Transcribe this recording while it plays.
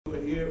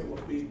here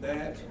will be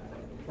that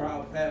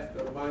proud pastor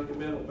of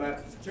Monumental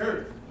Baptist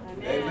Church.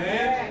 Amen.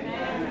 Amen.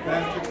 Amen.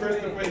 Pastor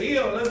Christopher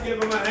Hill. Let's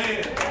give him a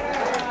hand.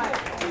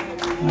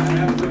 I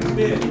have to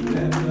admit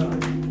that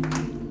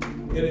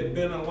it had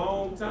been a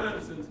long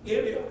time since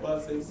any of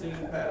us had seen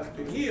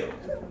Pastor Hill.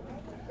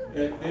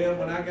 And then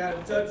when I got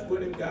in touch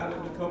with him, got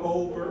him to come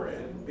over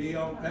and be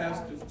on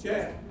Pastor's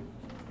chat,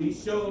 he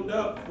showed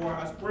up for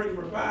our spring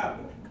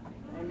revival.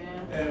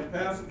 Amen. And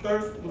Pastor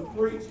Thurston was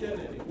preaching,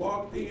 and he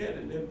walked in,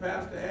 and then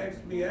Pastor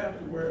asked me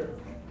afterward,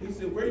 he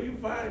said, "Where you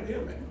find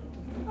him at?"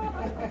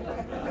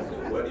 I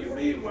said, "What do you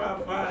mean where I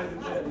find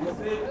him at?" He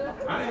said,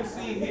 "I ain't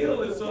seen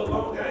Hill in so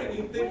long, I ain't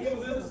even think he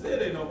was in the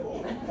city no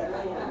more."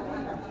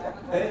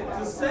 And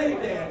to say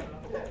that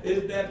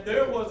is that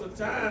there was a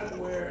time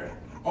where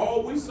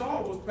all we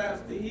saw was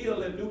Pastor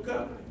Hill in New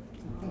Covenant.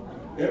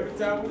 Every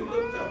time we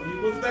looked up, he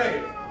was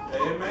there.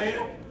 Amen.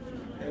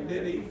 And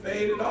then he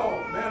faded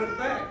off. Matter of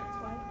fact,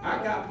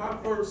 I got my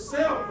first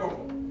cell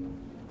phone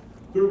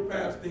through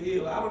Pastor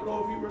Hill. I don't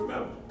know if you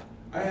remember.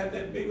 I had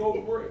that big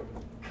old brick.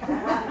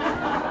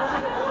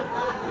 Yeah,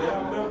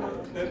 I remember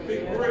that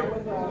big brick.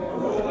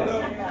 Roll it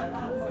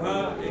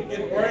up. It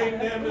get brain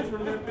damage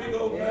from that big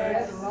old thing.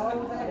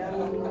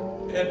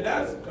 And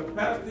that's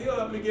Pastor Hill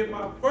let me get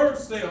my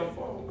first cell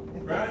phone,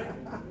 right?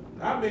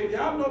 I mean,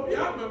 y'all know,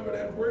 y'all remember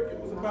that brick? It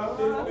was about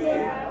this big,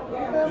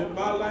 and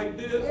about like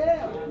this.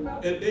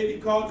 And then you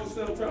caught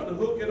yourself trying to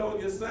hook it on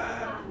your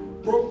side,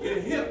 broke your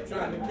hip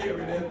trying to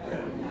carry that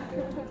thing.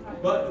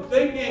 But the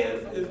thing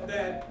is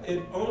that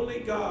only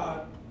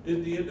God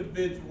is the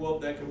individual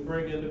that can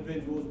bring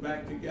individuals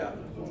back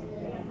together.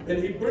 And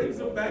he brings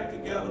them back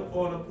together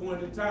for an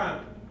appointed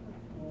time.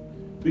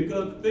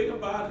 Because the thing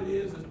about it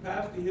is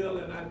Pastor Hill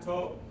and I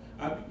talked,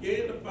 I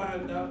began to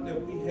find out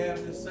that we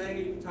have the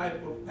same type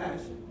of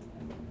passion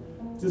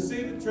to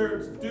see the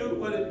church do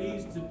what it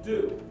needs to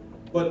do,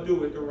 but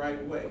do it the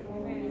right way.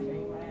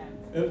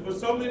 And for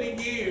so many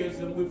years,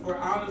 and if we're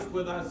honest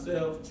with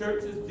ourselves,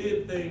 churches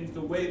did things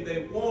the way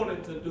they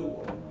wanted to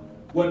do them.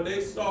 What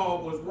they saw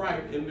was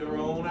right in their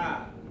own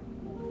eye.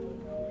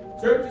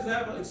 Churches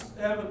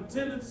have a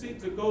tendency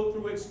to go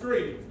through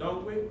extremes,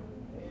 don't we?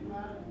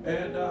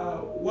 And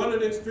one of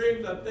the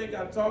extremes I think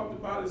I talked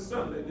about is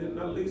Sunday, didn't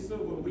I, Lisa,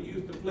 when we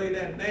used to play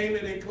that name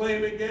it and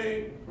claim it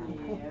game?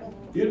 Yeah.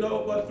 You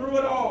know, but through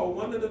it all,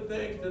 one of the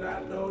things that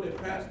I know that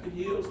Pastor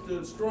Hill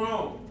stood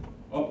strong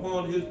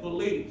upon his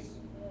beliefs.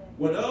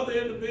 When other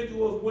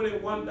individuals went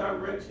in one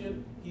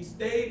direction, he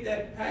stayed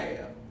that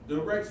path,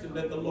 direction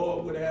that the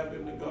Lord would have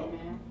him to go.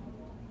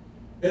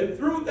 And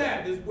through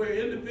that is where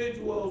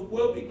individuals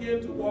will begin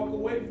to walk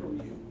away from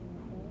you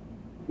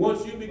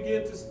once you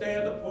begin to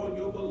stand upon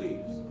your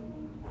beliefs.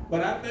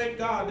 But I thank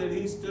God that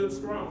he stood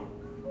strong.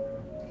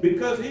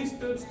 Because he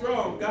stood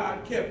strong,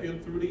 God kept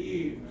him through the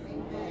years.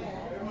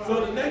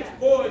 So the next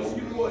voice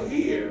you will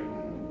hear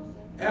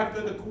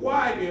after the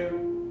choir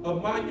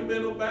of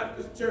Monumental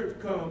Baptist Church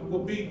comes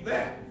will be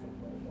that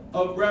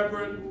of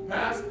Reverend,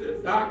 Pastor,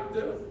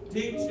 Doctor,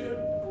 Teacher.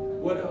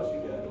 What else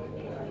you got?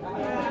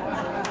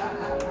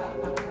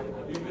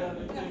 You got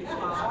anything?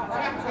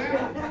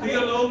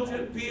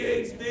 Theologian,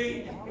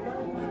 PhD.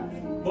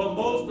 But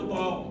most of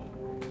all,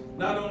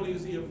 not only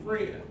is he a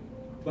friend,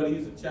 but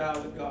he's a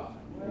child of God.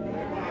 So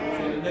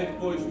the next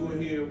voice you will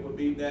hear will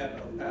be that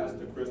of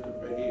Pastor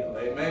Christopher Hill.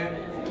 Amen?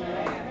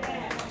 Amen.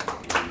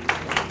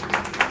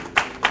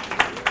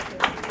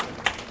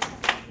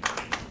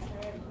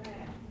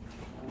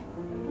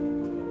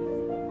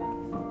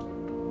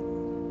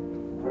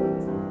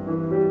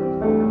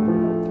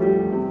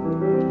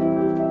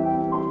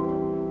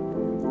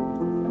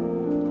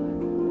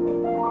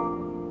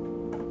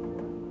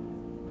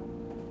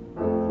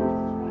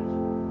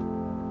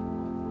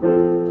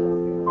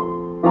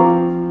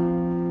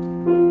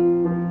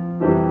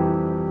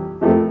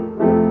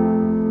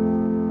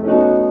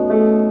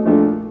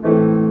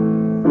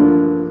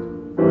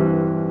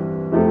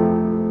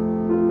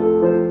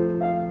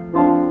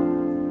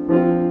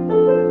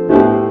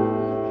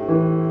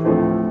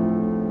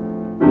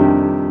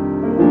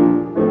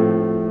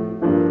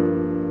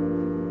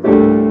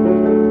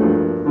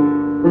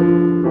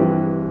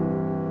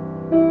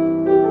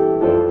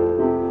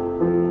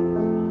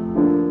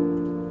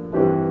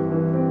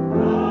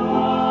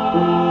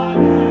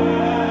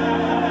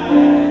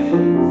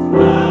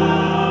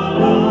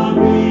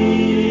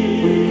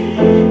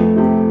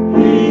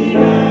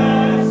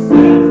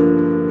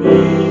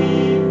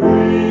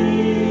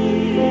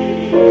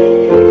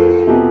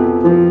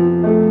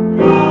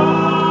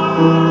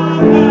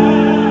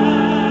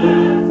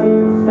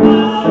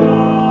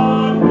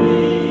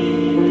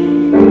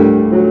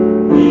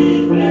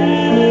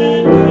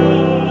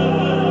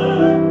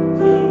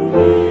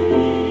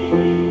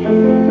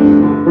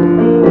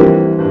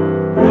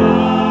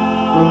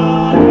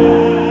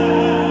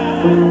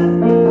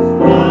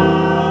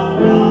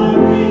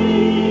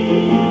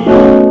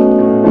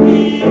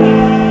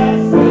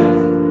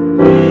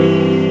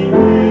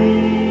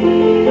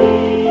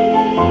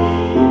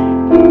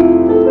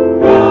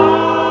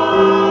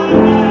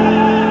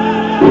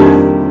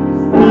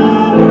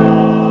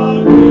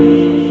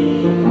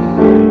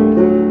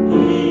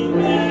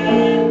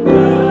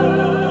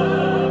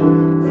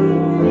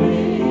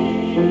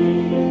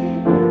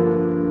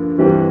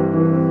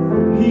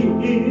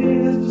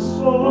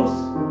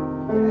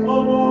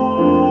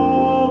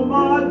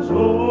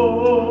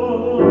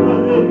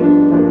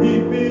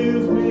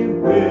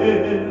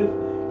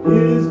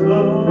 His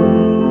love,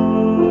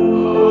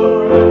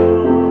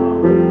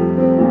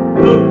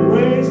 the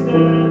grace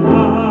that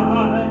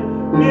I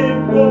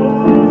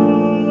implore,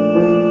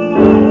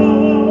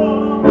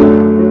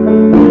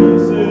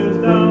 this is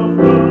down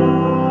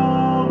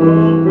from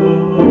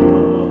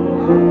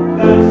above.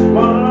 That's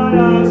why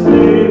I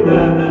say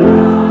that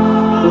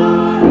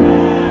God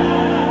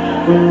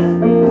has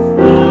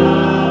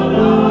smiled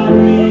on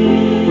me.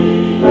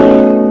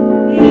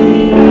 He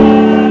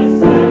has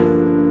set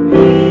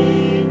me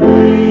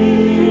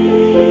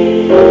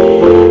free.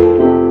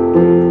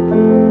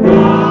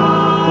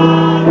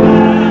 God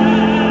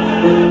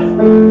has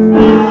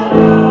smiled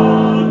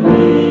on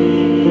me.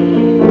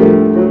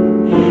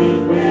 He's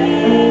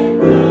been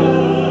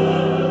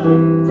good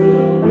to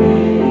me.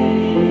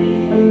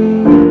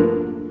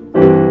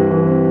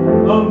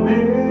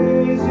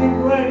 Amazing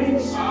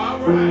grace,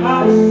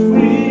 how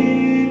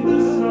sweet the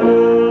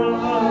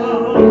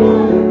sound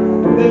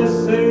that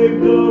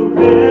saved a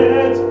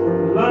wretch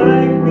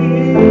like me.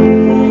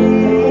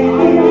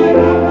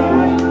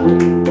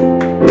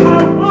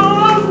 I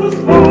once was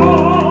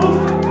lost,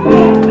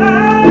 but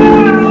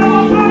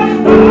now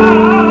I'm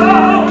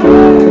found.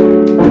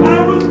 I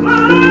was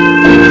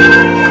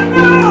blind,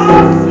 now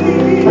I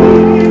see.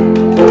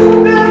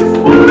 That's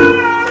why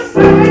I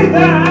say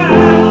that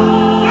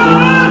God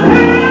has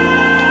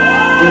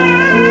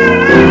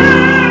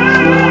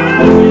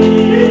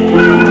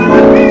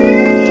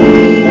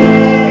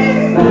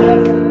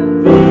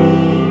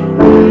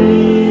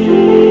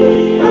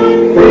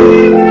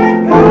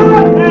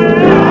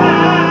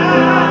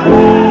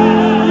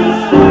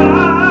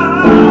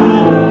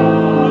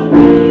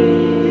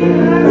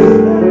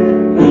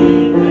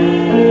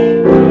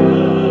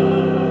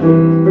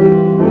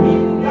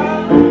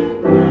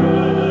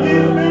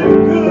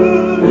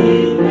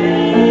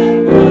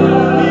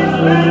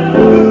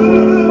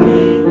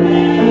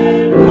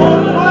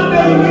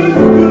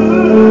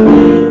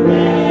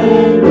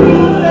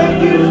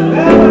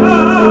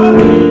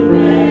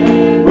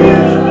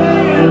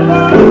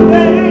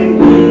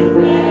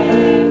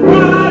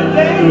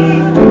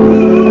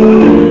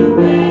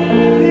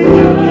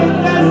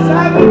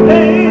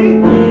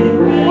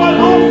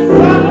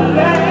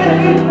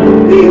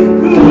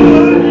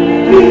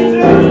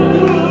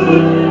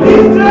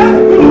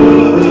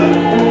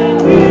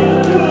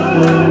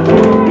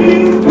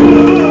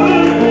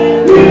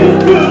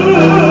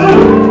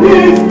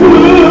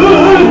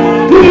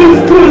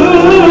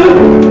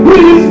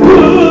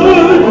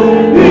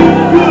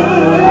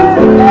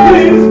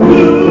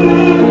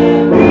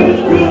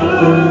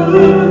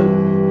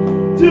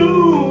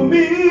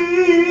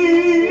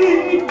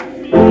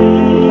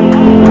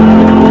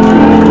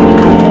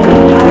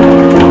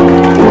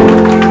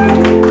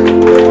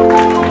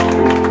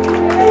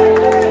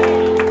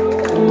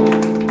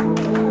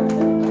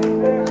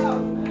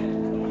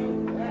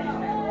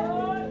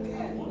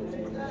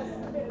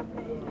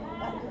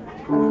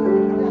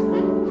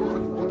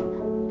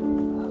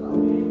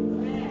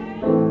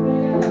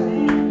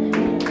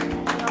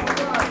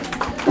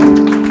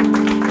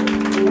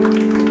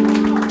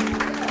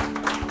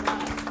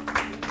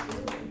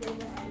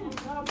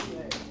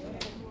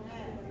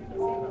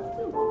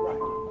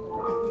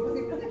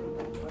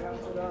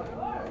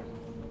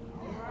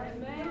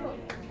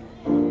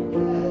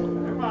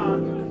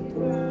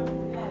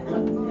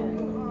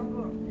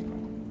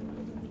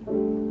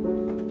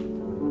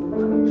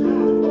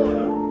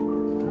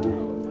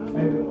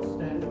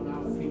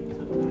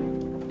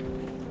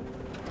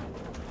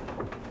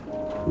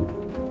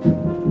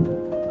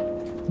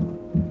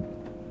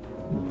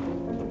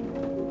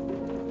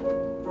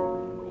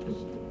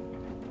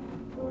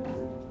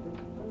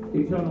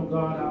Eternal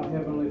God, our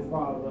Heavenly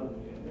Father,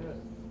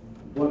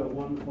 what a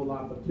wonderful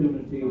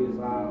opportunity is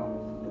ours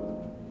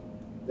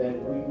that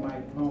we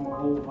might come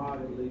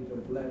wholeheartedly to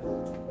bless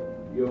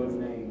your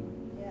name.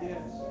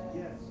 Yes,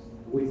 yes.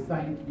 We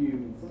thank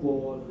you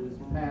for this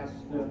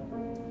pastor.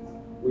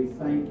 We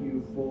thank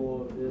you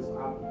for this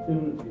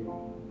opportunity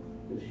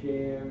to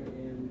share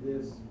in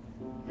this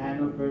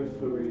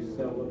anniversary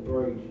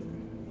celebration.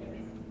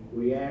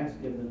 We ask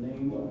in the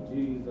name of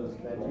Jesus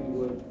that you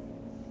would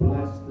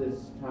bless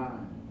this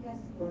time.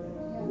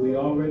 We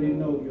already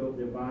know your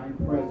divine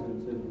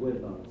presence is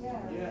with us.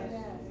 Yes.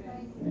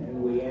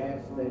 And we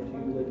ask that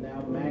you would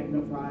now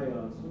magnify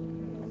us,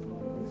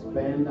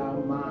 expand our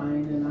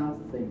mind and our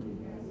thinking,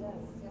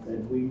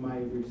 that we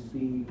might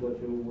receive what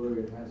your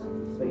word has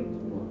to say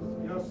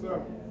to us. Yes,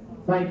 sir.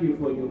 Thank you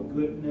for your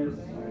goodness.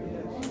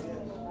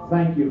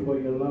 Thank you for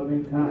your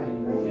loving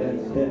kindness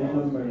and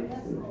tender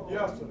mercy.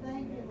 Yes, sir.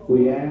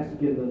 We ask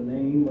in the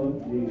name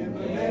of In the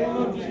Jesus name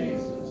of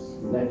Jesus.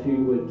 that you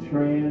would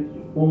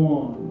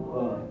transform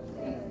us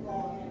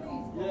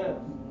Yes.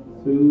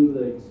 through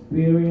the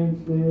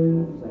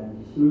experiences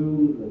and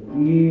through the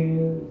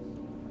years.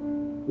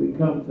 We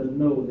come to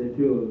know that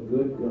you're a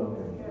good God.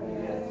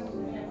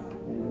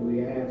 And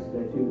we ask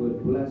that you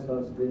would bless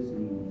us this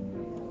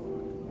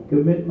evening.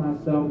 Commit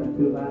myself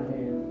into thy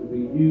hands to be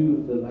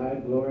used to thy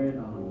glory and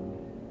honor.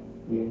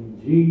 In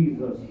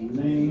Jesus'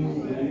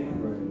 name we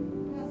pray.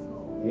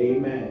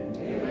 Amen.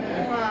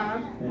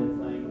 Amen.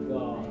 And thank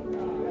God.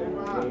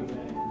 Amen. And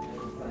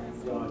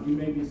thank God. You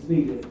may be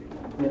seated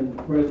in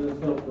the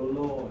presence of the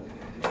Lord.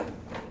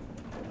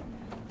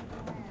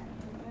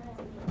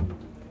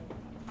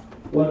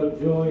 What a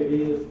joy it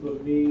is for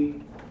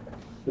me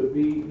to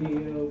be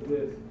here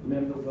with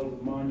members of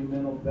the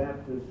Monumental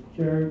Baptist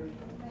Church,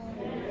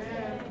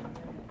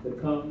 to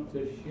come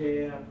to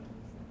share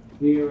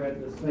here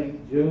at the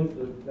St.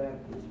 Joseph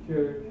Baptist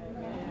Church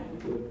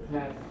with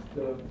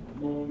Pastor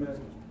Moorman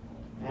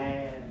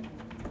and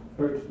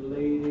First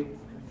Lady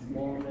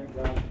Moorman.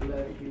 God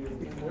bless you.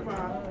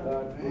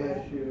 God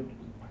bless you.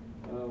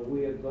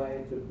 We are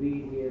glad to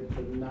be here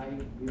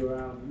tonight. You're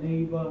our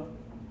neighbor,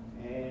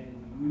 and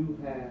you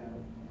have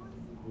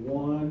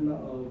one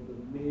of the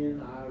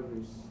men I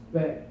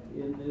respect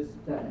in this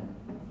town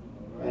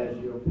as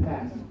your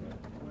pastor.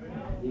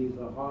 He's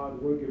a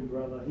hard-working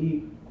brother.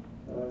 The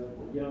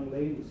young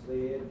lady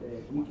said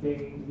that he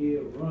came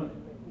here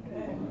running,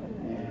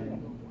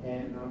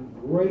 and I'm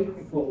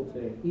grateful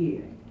to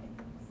hear.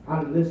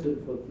 I listen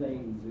for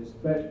things,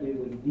 especially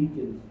when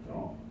deacons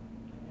talk.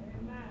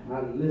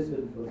 I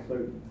listen for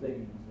certain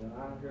things, and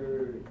I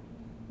heard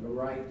the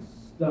right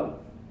stuff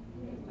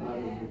out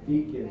of the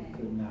deacon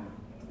tonight.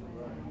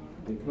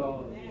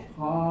 Because it's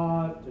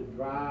hard to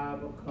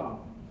drive a car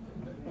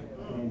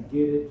and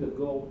get it to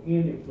go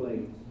any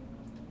place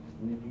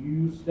when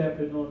you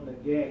stepping on the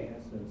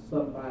gas and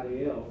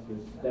somebody else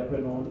is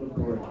stepping on the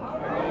brake.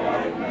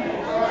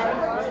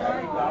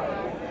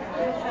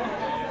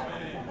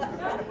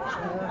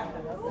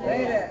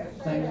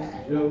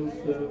 St.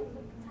 Joseph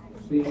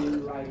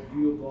seems like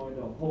you're going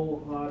to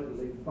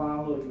wholeheartedly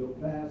follow your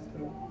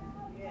pastor,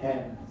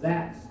 and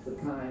that's the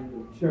kind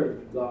of church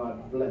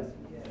God blesses.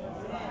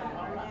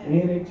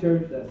 Any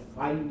church that's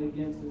fighting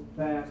against his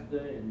pastor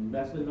and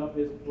messing up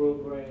his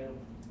program,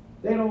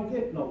 they don't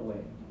get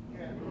nowhere.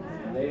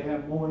 They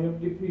have more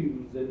empty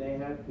pews than they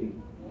have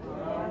people.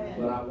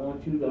 But I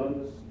want you to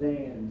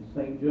understand,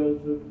 St.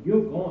 Joseph,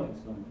 you're going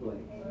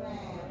someplace.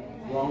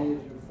 As long as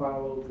you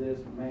follow this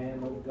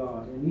man of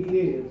God. And he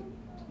is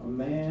a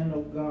man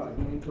of God.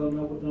 He ain't coming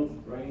up with no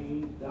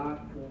strange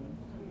doctrines.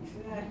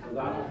 Because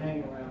I don't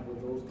hang around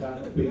with those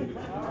kind of people.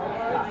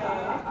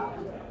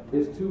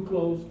 It's too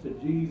close to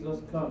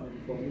Jesus coming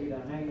for me to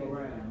hang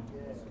around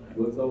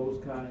with those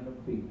kind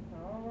of people.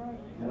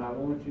 And I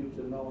want you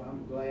to know,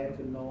 I'm glad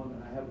to know him,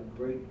 and I have a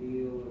great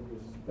deal of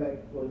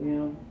respect for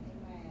him.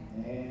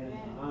 And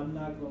I'm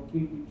not going to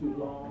keep you too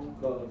long,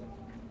 because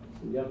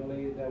the young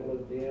lady that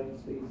was the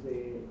MC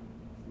said,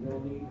 you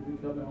don't need to be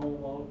coming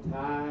home all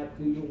tied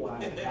to your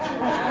wife.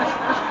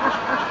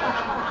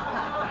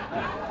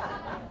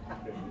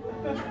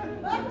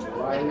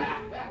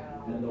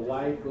 And the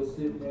wife was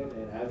sitting there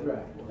and that's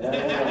right. That's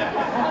right.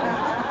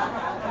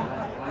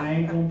 I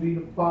ain't gonna be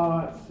the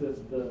part,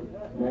 Sister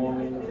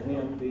Moorman, of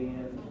him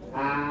being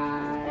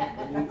tied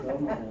when he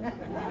come home.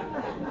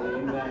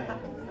 Amen.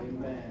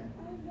 Amen.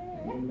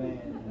 Amen.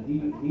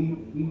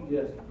 He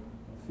just a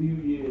few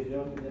years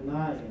younger than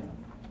I am.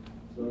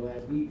 So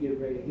as he get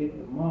ready to hit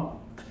the mark,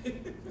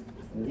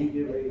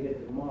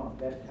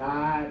 that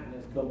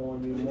tiredness come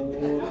on you more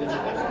than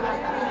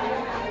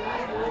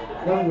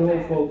some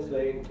old folks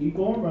say, keep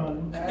on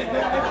running.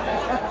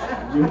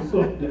 You're so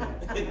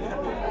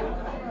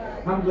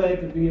I'm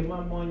glad to be in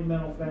my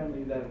monumental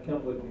family that have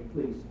come with me.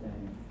 Please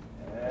stand.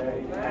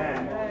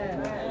 Amen.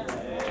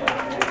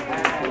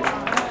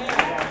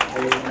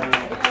 Amen.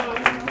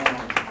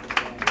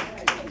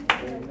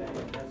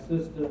 Now,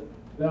 Sister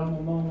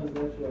Velma Moments,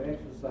 that's your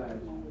exercise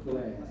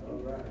class.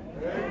 All right.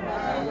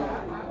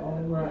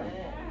 All right.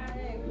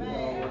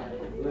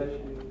 Bless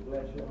you,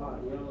 bless your heart.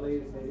 The young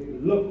lady said they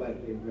look like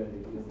they're ready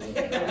to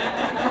get there.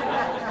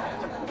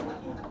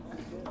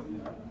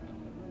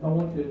 I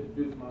want to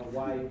introduce my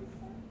wife.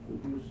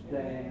 Would you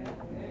stand?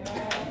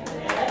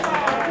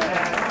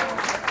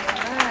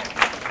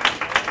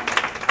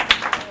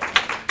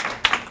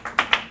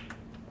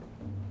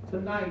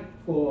 Tonight,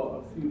 for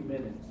a few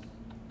minutes,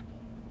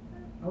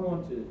 I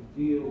want to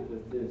deal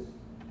with this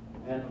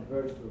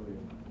anniversary.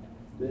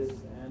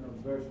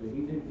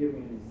 He didn't give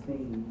me any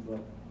themes,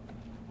 but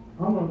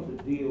I want to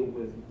deal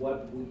with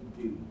what we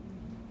do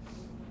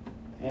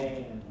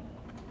and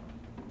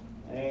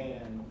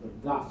the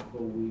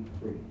gospel we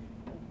preach.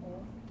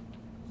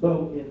 So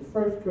in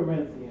 1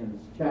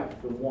 Corinthians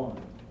chapter 1,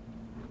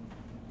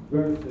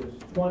 verses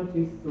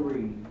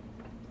 23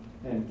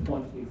 and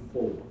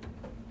 24.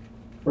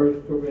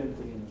 1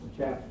 Corinthians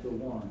chapter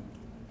 1,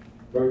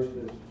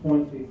 verses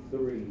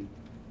 23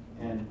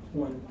 and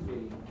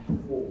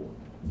 24.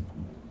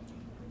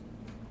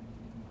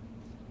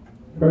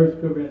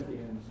 1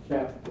 Corinthians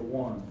chapter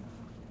 1,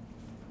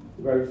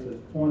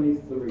 verses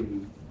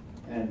 23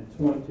 and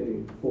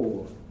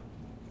 24.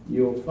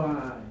 You'll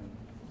find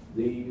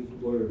these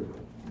words.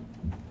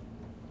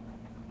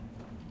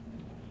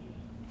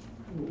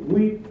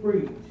 We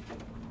preach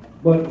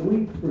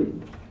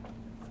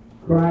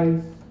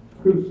Christ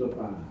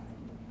crucified,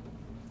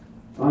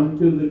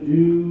 unto the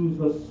Jews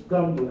a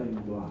stumbling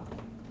block,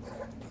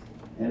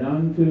 and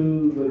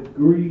unto the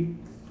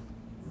Greeks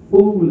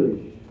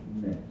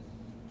foolishness.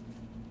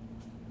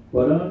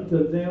 But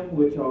unto them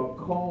which are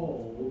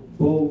called,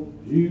 both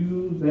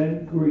Jews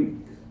and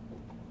Greeks,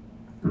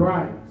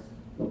 Christ,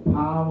 the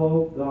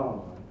power of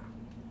God,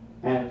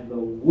 and the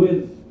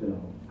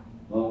wisdom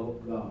of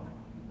God.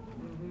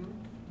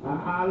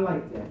 I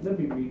like that. Let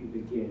me read it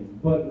again.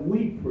 But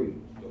we preach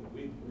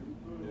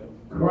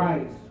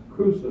Christ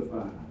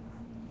crucified,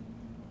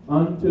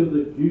 unto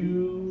the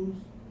Jews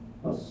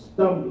a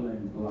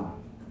stumbling block,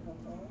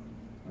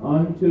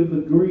 unto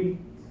the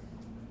Greeks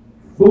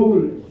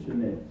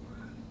foolishness,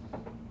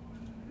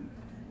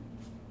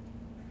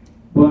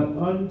 but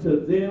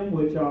unto them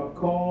which are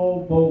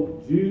called,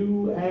 both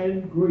Jew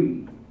and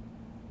Greek,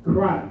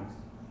 Christ,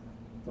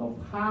 the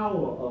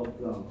power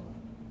of God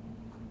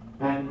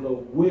and the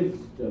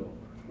wisdom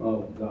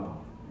of God.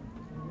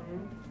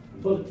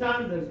 For the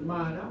time that's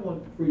mine, I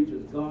want to preach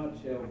as God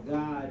shall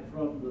guide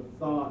from the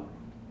thought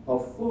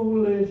of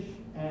foolish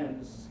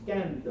and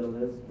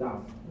scandalous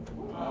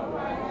gospel.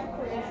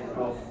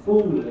 A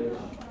foolish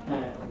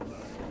and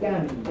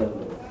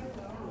scandalous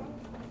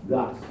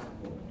gospel.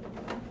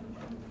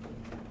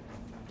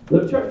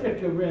 The church at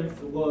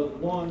Corinth was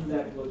one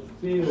that was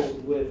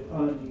filled with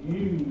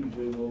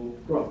unusual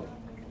trouble.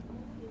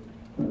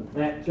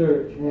 That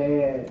church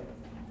had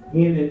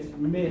in its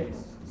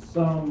midst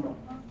some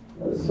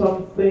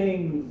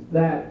things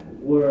that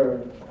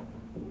were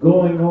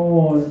going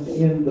on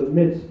in the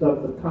midst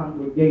of the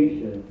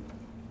congregation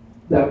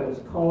that was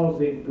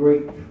causing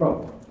great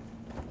trouble.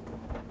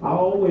 I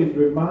always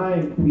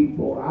remind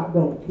people, I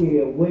don't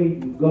care where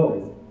you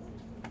go,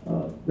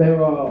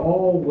 there are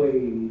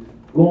always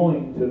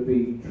going to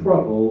be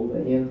trouble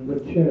in the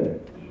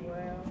church.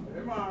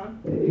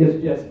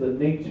 It's just the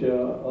nature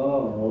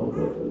of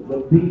the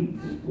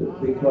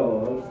beast,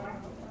 because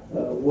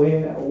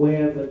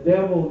where the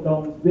devil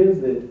don't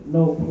visit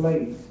no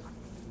place,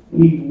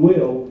 he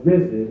will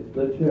visit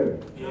the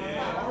church.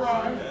 Yeah, all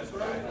right. That's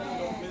right.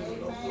 Don't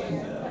visit no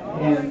place.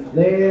 And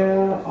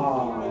there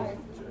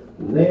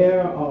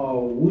are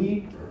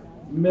weak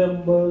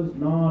members,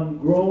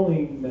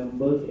 non-growing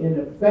members,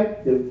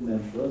 ineffective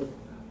members,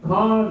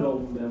 carnal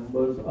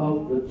members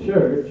of the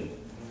church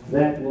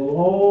that will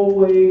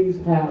always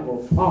have a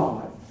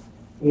part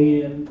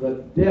in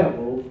the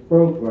devil's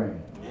program.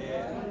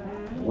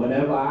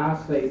 Whenever I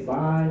say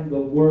bind the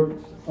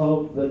works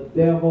of the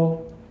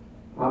devil,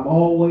 I'm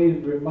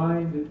always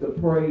reminded to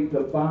pray to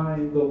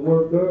bind the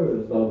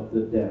workers of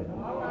the devil.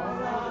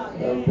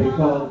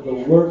 Because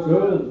the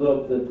workers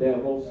of the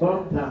devil,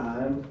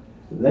 sometimes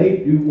they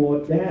do more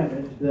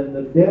damage than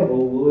the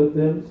devil would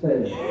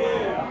themselves.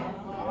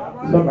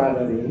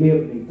 Somebody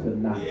hear me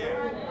tonight.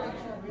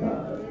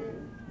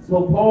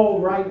 So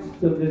Paul writes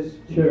to this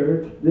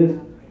church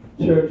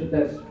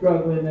that's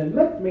struggling, and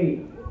let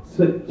me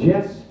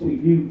suggest to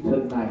you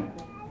tonight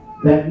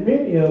that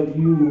many of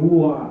you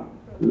who are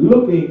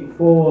looking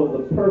for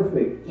the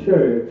perfect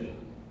church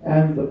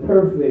and the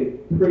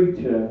perfect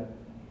preacher,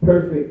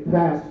 perfect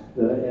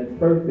pastor, and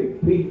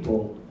perfect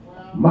people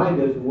might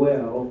as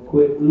well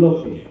quit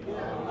looking.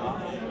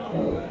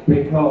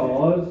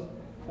 Because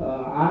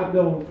I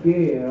don't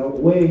care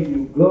where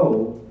you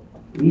go,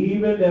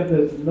 even if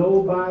it's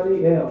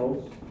nobody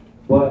else,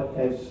 but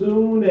as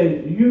soon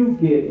as you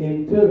get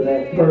into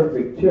that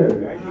perfect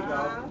church,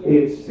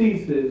 it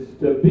ceases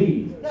to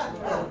be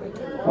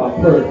a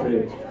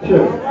perfect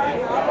church.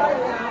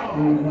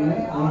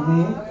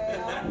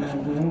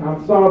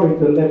 I'm sorry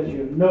to let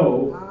you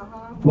know,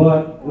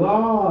 but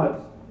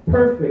God's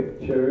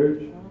perfect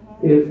church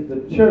is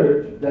the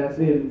church that's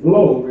in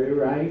glory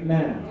right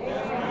now.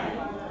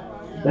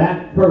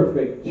 That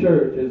perfect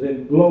church is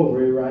in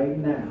glory right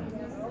now.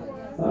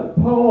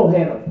 Paul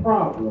had a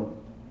problem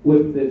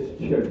with this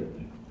church.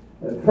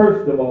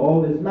 First of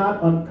all, it's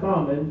not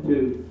uncommon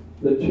to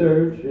the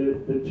church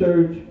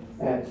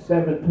at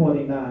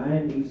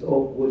 729 East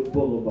Oakwood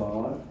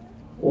Boulevard,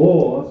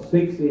 or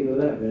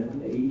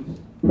 611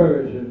 East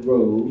Persian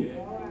Road,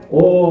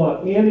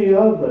 or any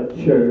other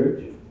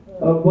church,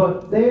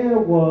 but there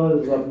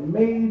was a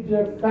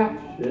major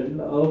faction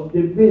of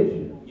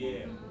division.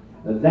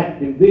 That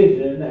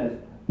division, as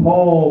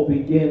Paul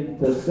begins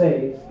to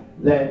say,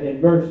 that in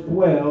verse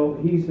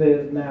 12, he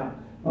says, now,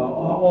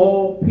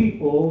 all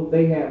people,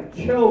 they have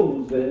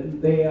chosen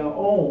their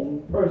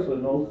own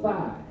personal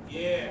side.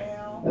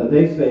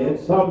 They said,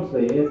 some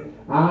said,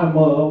 I'm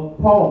of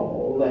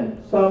Paul, and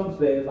some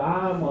says,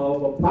 I'm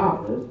of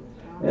Apollos,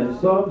 and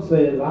some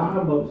says,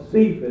 I'm of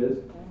Cephas,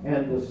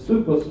 and the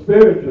super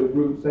spiritual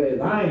group says,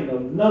 I ain't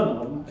of none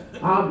of them,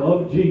 I'm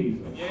of Jesus.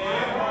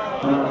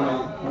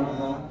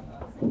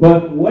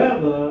 But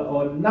whether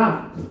or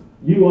not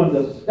you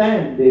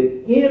understand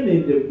it,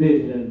 any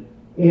division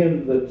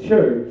in the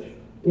church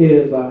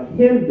is a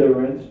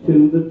hindrance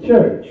to the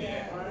church.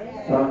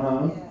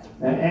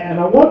 And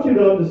I want you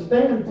to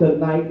understand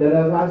tonight that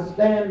as I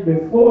stand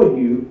before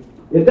you,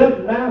 it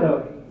doesn't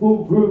matter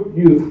who group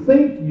you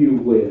think you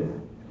with.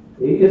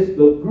 It's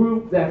the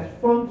group that's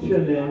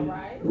functioning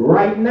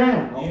right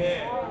now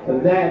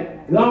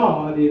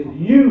God is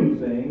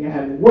using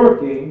and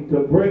working to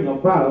bring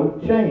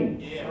about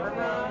change.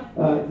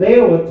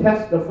 They were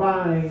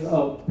testifying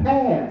of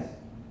past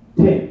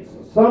tense.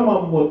 Some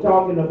of them were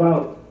talking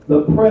about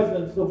the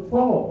presence of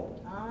Paul.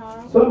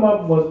 Some of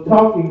them was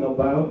talking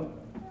about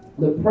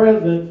the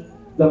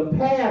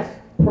past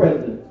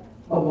presence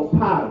of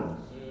Apollos.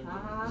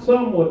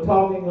 Some were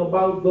talking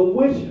about the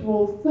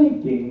wishful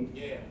thinking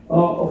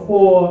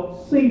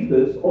for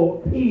Cephas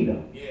or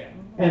Peter.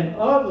 And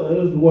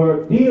others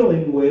were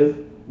dealing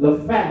with the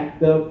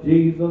fact of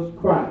Jesus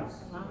Christ.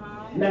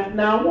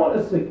 Now I want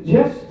to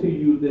suggest to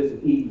you this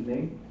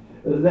evening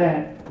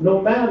that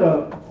no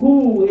matter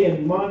who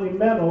in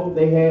Monumental,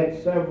 they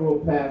had several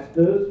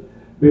pastors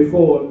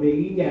before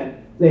me, and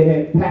they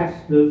had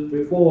pastors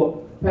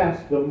before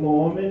Pastor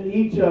Moorman.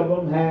 Each of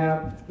them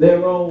have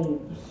their own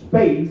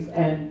space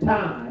and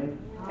time,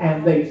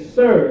 and they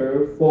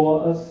serve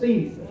for a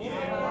season.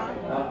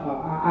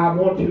 I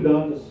want you to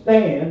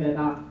understand, and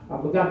I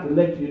forgot to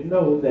let you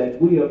know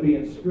that we are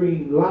being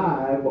streamed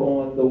live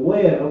on the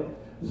web.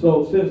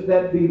 So since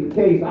that be the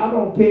case, I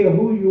don't care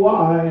who you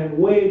are and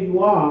where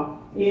you are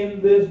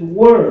in this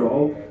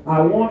world.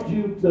 I want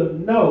you to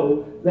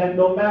know that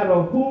no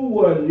matter who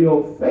were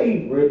your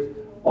favorites,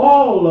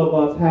 all of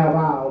us have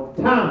our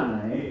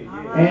time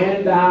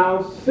and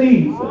our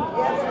season.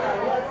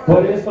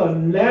 But it's a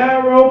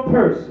narrow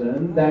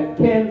person that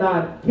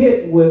cannot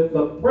get with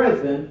the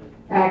present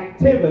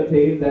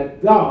activity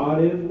that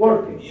God is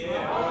working.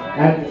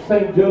 At the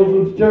St.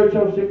 Joseph's Church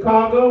of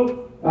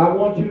Chicago, I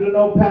want you to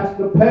know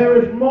Pastor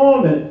Parrish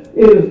Moorman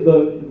is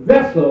the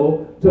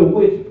vessel to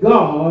which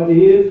God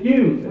is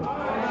using.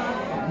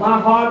 My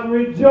heart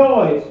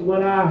rejoiced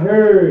when I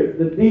heard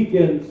the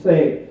deacon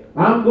say,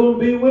 I'm going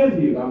to be with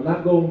you. I'm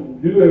not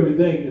going to do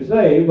everything you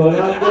say, but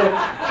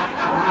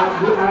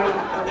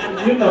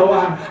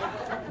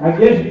I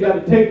guess you got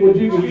to take what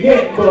you can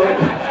get,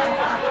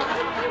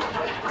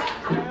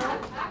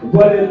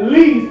 but at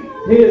least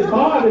his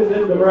heart is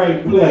in the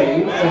right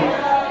place,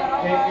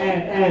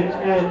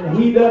 and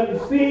he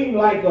doesn't seem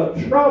like a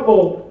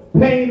trouble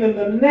pain in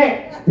the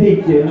neck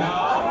deacon.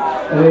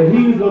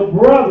 He's a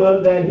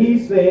brother that he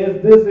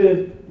says, this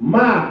is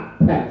my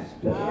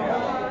pastor.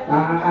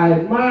 I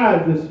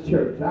admire this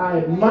church. I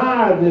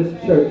admire this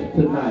church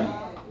tonight.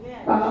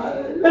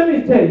 Let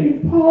me tell you,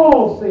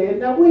 Paul said,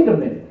 now wait a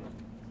minute.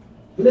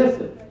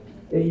 Listen,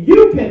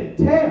 you can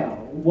tell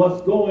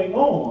what's going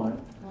on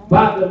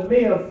by the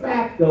mere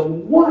fact of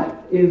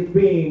what is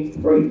being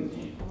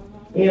preached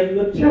in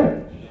the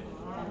church.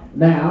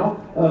 Now,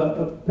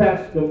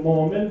 Pastor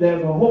Moorman,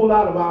 there's a whole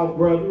lot of our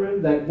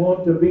brethren that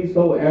want to be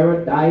so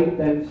erudite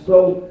and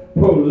so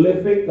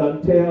prolific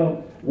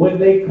until when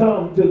they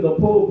come to the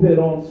pulpit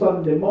on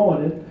Sunday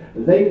morning,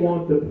 they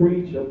want to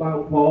preach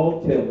about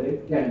Paul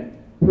Tillich and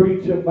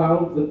preach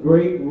about the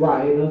great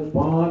writers,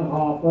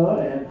 Bonhoeffer,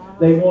 and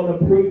they want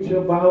to preach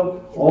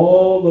about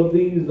all of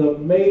these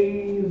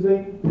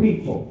amazing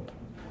people.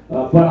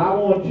 But I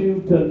want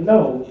you to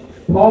know,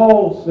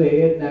 Paul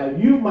said, now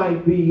you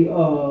might be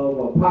of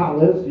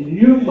Apollos,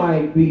 you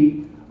might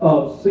be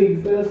of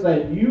Cephas,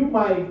 and you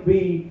might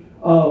be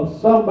of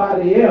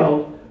somebody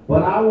else,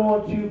 but I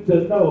want you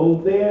to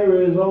know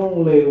there is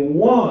only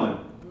one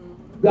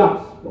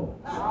gospel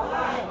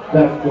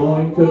that's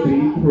going to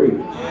be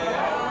preached.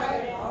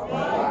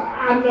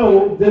 I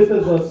know this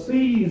is a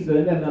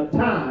season and a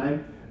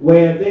time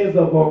where there's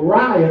a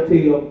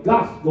variety of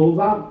gospels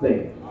out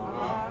there.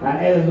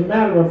 As a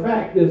matter of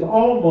fact, it's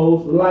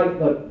almost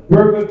like a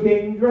Burger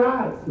King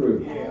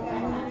drive-thru.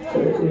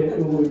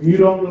 If you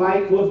don't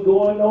like what's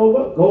going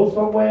over, go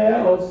somewhere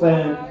else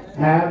and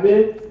have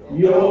it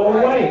your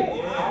way.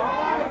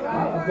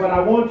 But I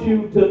want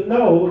you to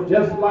know,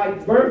 just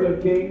like Burger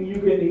King, you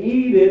can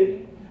eat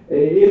it.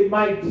 It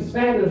might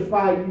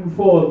satisfy you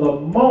for the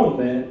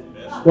moment,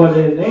 but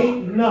it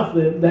ain't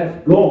nothing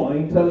that's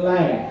going to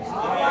last.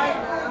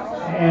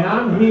 And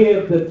I'm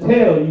here to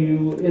tell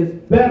you it's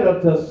better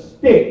to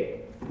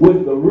stick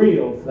with the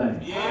real thing.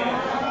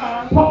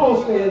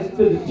 Paul says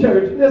to the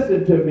church,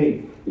 listen to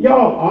me.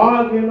 Y'all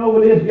arguing over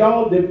this,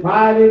 y'all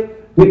divided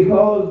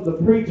because the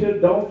preacher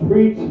don't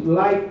preach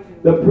like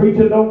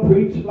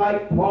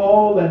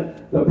Paul, and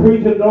the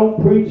preacher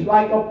don't preach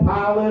like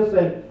Apollos,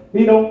 and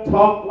he don't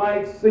talk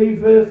like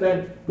Cephas,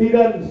 and he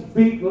doesn't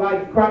speak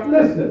like Christ.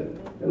 Listen,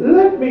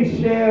 let me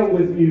share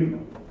with you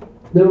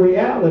the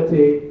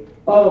reality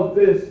of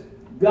this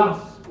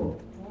gospel.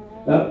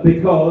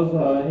 Because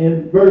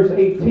in verse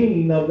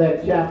 18 of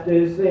that chapter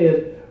it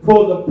says,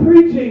 for the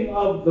preaching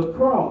of the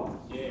cross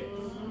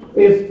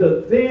is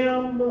to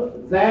them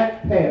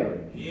that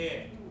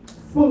perish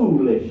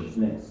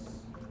foolishness.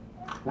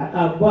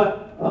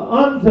 But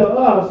unto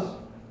us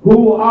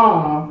who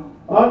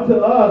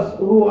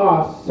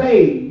are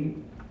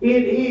saved,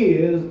 it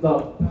is the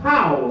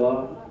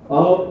power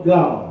of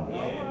God.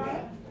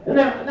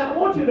 Now I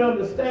want you to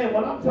understand,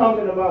 when I'm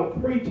talking about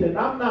preaching,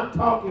 I'm not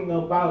talking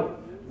about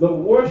the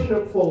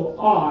worshipful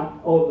art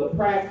or the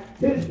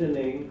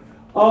practicing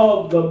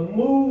of the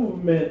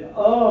movement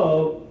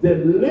of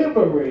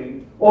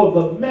delivering or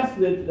the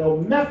message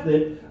or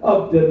method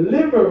of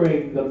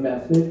delivering the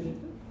message.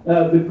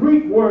 The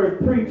Greek word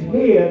preach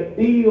here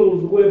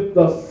deals with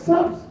the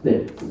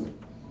substance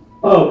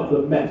of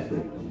the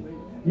message.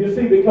 You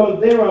see, because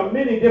there are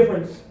many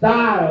different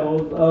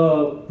styles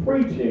of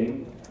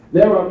preaching.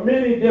 There are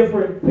many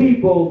different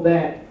people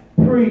that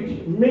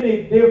preach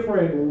many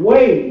different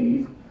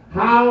ways.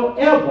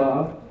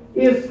 However,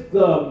 it's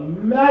the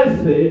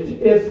message,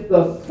 it's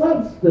the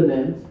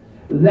substance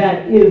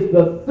that is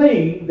the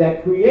thing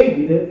that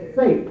created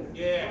faith.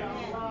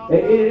 Yeah.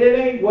 It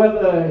ain't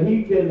whether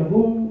he can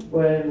hoop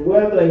and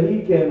whether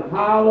he can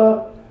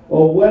holler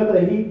or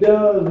whether he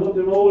does what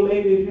the old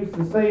ladies used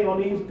to say on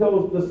the East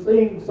Coast, the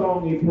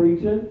sing-songy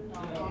preaching,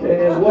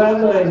 and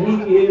whether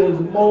he is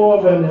more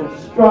of an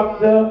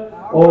instructor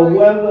or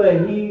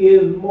whether he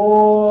is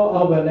more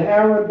of an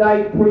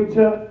erudite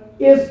preacher.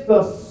 It's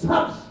the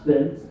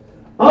substance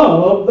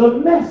of the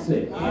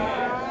message.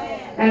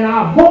 And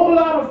a whole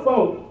lot of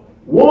folks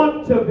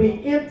want to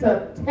be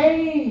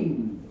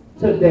entertained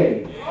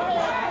today.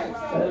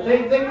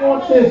 They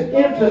want this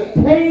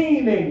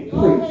entertaining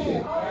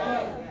preaching.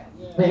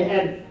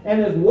 And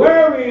it's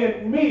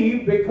worrying me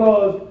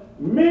because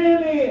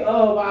many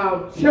of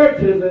our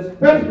churches,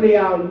 especially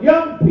our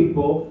young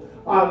people,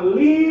 are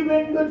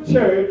leaving the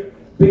church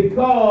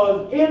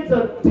because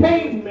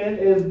entertainment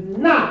is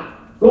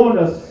not going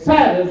to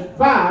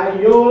satisfy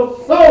your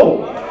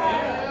soul.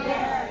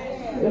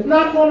 It's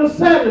not going to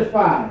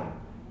satisfy.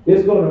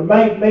 It's going to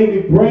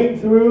maybe bring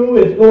through.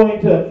 It's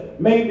going to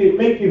maybe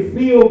make you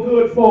feel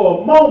good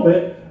for a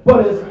moment,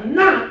 but it's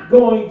not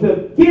going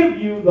to give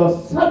you the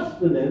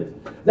substance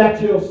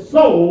that your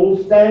soul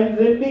stands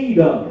in need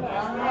of.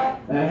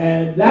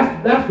 And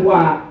that's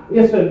why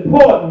it's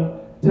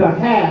important to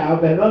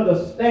have and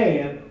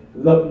understand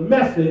the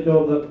message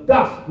or the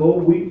gospel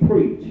we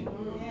preach.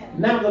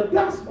 Now, the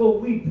gospel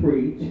we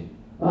preach,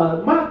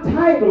 my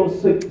title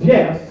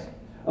suggests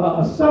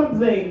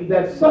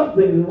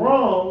something's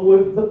wrong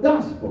with the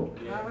gospel.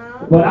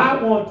 But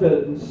I want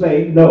to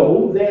say,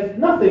 no, there's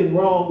nothing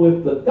wrong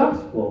with the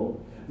gospel.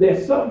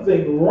 There's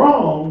something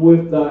wrong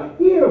with the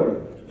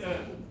hearer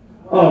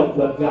of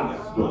the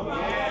gospel.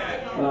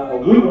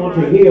 We want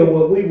to hear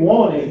what we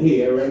want to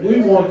hear, and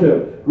we want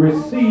to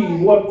receive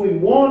what we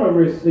want to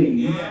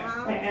receive.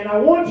 And I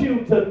want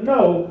you to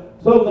know,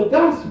 so the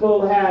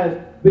gospel has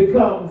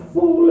become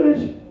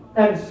foolish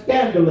and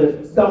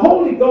scandalous. The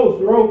Holy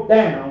Ghost wrote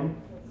down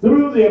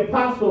through the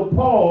Apostle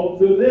Paul,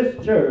 through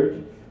this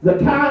church, the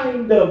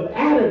kind of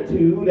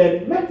attitude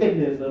and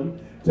mechanism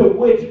to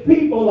which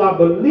people are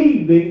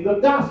believing the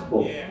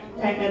gospel.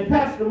 And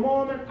Pastor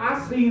Moorman,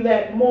 I see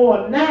that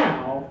more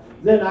now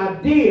than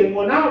I did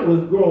when I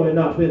was growing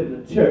up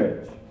in the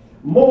church.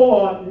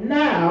 More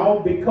now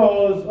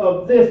because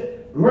of this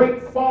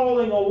great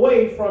falling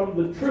away from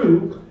the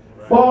truth,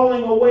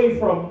 falling away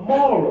from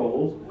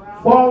morals,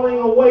 falling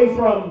away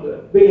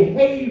from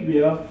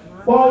behavior,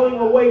 falling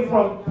away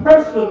from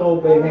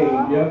personal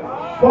behavior,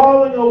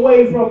 falling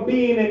away from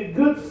being in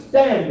good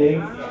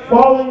standing,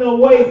 falling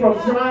away from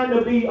trying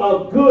to be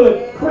a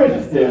good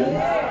Christian,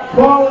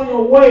 falling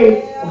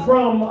away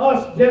from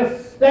us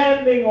just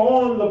standing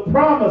on the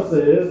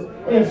promises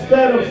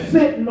instead of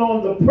sitting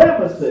on the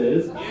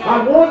premises.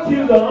 I want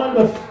you to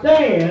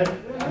understand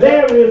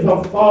there is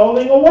a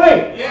falling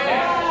away.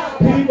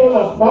 People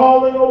are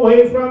falling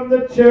away from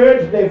the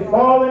church. They're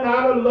falling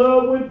out of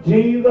love with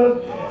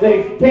Jesus.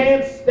 They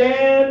can't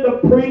stand the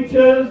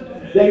preachers.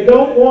 They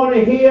don't want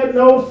to hear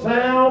no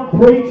sound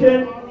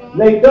preaching.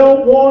 They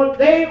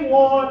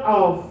want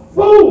a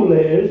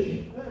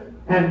foolish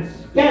and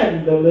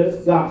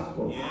scandalous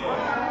gospel.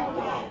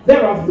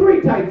 There are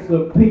three types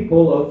of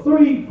people, or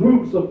three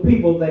groups of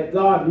people that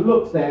God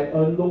looks at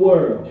in the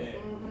world.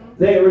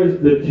 There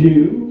is the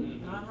Jew.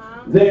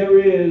 There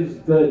is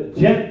the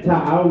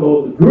Gentile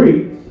or the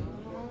Greeks.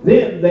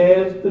 Then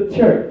there's the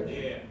church.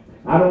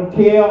 I don't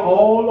care,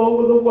 all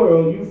over the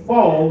world you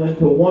fall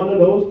into one of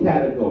those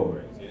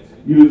categories.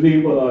 You're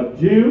either a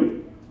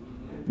Jew,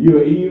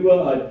 you're either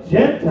a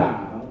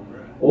Gentile,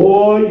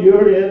 or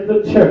you're in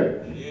the church.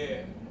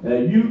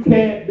 You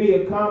can't be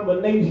a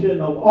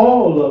combination of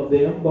all of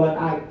them, but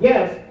I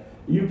guess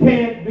you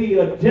can't be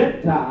a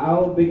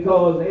Gentile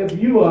because if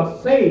you are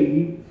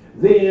saved,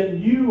 then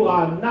you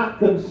are not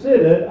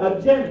considered a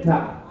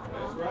Gentile.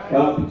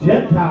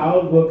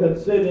 Gentiles were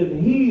considered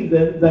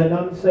heathens and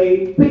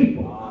unsaved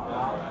people.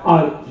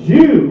 A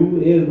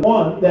Jew is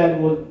one that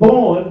was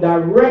born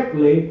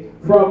directly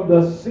from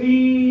the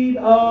seed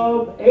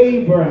of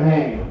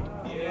Abraham.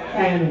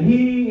 And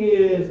he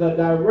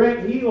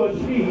or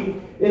she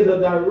is a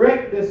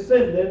direct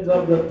descendant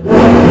of the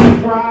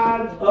 12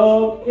 tribes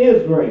of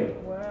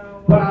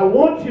Israel. But I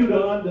want you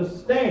to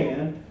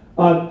understand,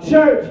 a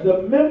church,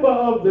 the member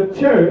of the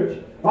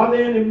church, are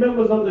there any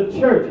members of the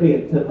church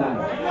here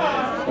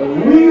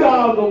tonight? We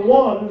are the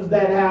ones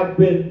that have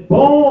been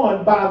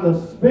born by the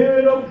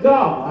Spirit of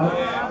God,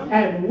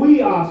 and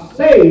we are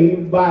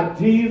saved by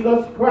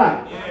Jesus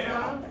Christ.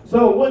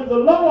 So when the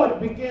Lord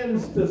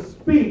begins to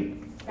speak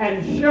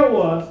and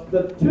show us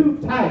the two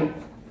types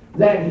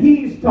that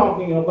he's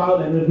talking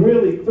about, and there's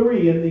really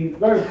three in these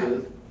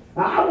verses.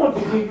 I want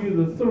to give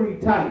you the three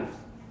types.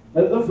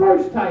 The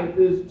first type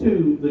is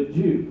to the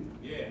Jew.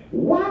 Yeah.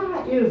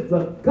 Why is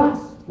the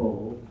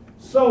gospel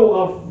so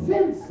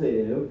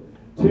offensive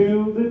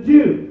to the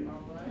Jew?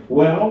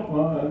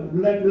 Well,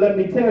 let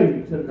me tell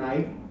you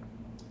tonight,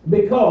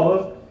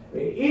 because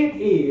it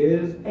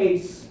is a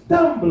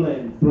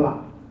stumbling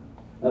block.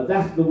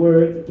 That's the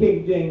word the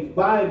King James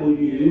Bible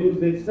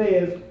used. It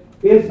says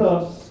it's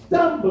a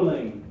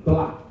stumbling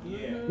block.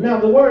 Yeah. Now,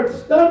 the word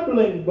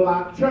stumbling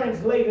block,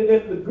 translated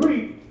in the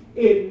Greek,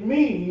 it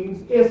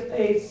means it's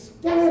a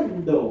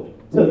scandal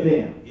to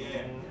them.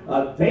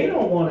 Yeah. They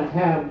don't want to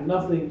have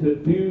nothing to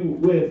do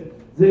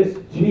with this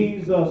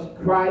Jesus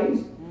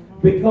Christ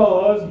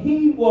because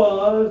he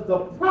was the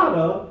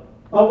product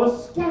of a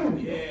scandal.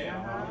 Yeah.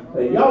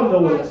 Y'all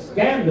know what a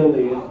scandal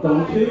is,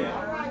 don't you?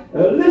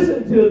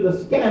 Listen to the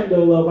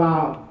scandal of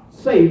our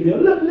Savior.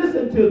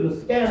 Listen to the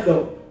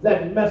scandal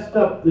that messed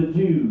up the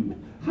Jews.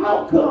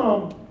 How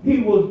come he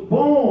was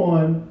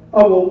born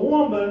of a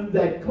woman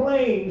that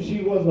claimed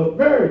she was a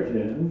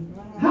virgin?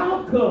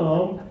 How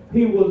come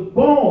he was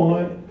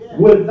born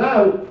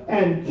without,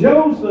 and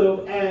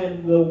Joseph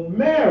and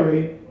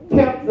Mary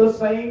kept the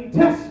same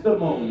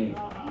testimony?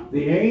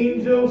 The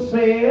angel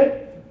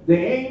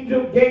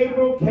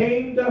Gabriel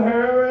came to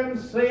her and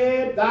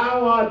said,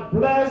 "Thou art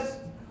blessed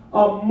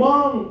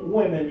among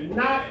women,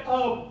 not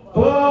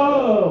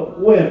above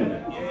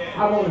women."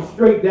 I want to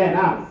straighten that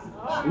out.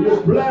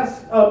 You're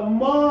blessed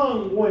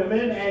among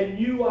women, and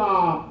you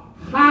are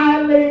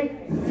highly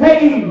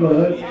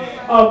favored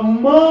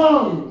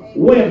among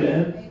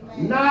women,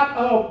 not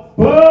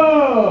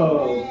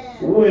above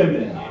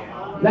women.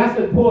 That's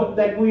important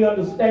that we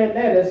understand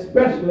that,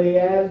 especially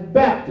as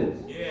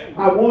Baptists.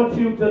 I want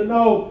you to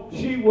know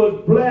she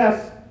was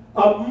blessed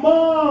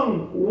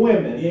among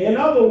women. In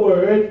other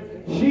words,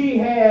 she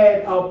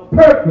had a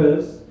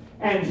purpose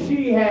and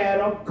she had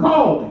a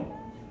calling.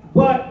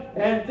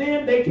 And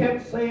then they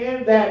kept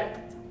saying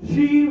that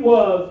she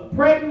was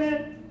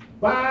pregnant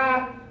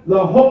by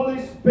the Holy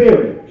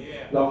Spirit.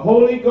 Yeah. The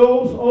Holy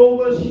Ghost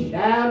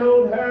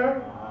overshadowed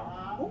her.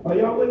 Are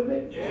y'all with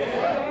me?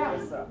 Yeah.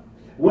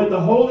 When the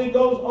Holy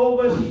Ghost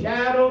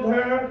overshadowed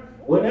her,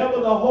 whenever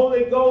the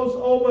Holy Ghost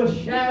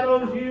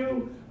overshadows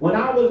you, when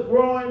I was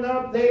growing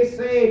up, they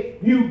say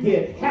you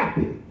get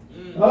happy.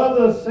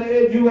 Others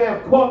said you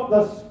have caught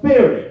the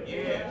Spirit.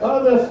 Yeah.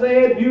 Others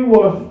said you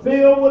were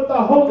filled with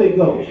the Holy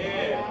Ghost.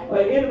 Yeah.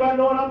 Anybody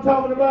know what I'm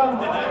talking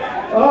about?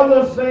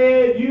 Others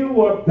said you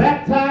were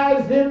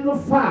baptized in the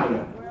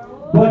fire.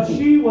 But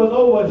she was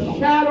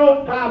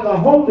overshadowed by the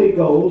Holy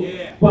Ghost.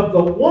 Yeah. But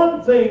the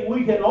one thing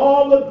we can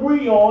all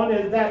agree on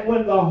is that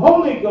when the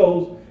Holy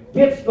Ghost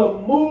gets to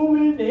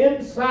moving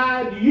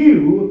inside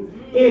you,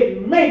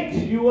 it makes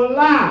you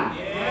alive.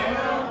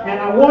 Yeah. And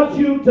I want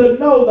you to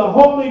know the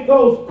Holy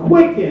Ghost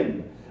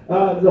quickened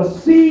the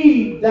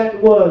seed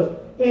that was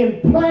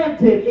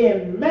implanted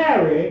in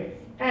Mary,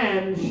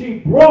 and she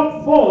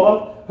brought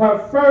forth her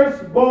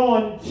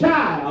firstborn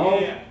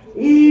child,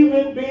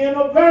 even being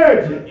a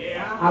virgin.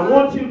 I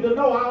want you to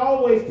know, I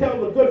always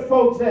tell the good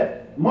folks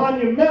at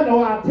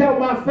Monumental, I tell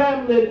my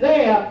family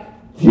there,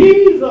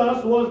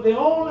 Jesus was the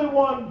only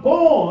one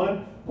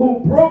born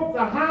who broke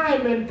the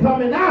hymen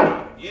coming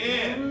out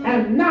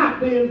and not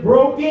being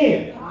broke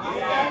in.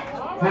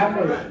 Have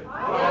mercy.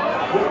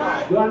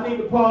 Do I need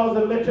to pause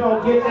and let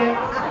y'all get that?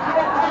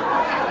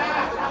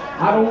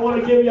 I don't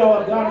want to give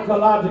y'all a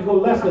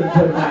gynecological lesson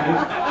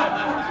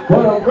tonight.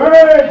 But a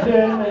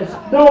virgin, is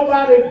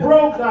nobody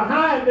broke the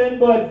hymen,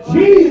 but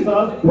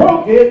Jesus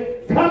broke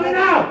it coming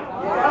out.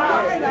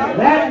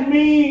 That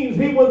means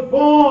he was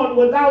born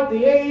without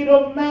the aid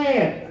of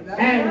man,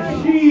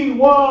 and she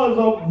was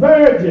a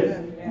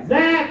virgin.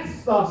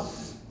 That's a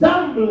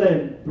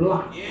stumbling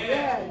block.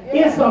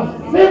 It's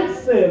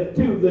offensive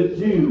to the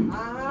Jews.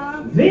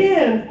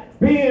 Then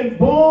being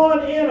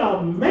born in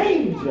a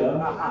manger,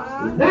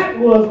 that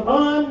was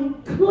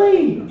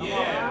unclean.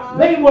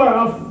 They were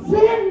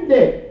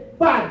offended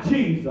by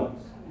Jesus.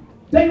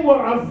 They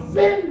were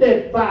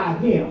offended by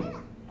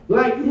him.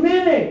 Like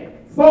many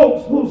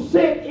folks who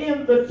sit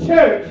in the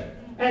church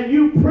and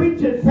you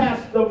preach it,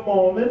 Pastor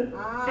Moorman,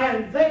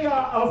 and they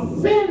are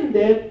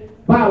offended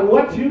by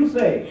what you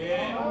say.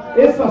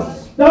 It's a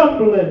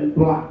stumbling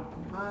block.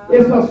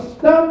 It's a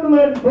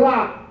stumbling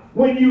block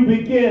when you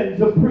begin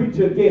to preach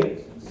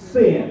against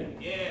sin.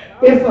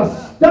 It's a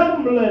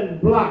stumbling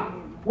block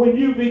when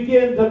you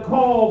begin to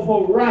call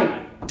for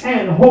right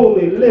and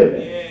holy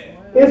living.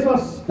 It's a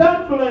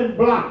stumbling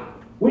block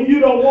when you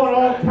don't want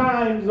all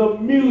kinds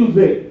of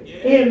music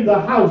in the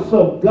house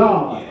of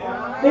God.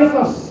 It's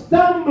a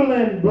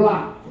stumbling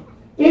block.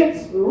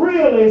 It's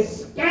really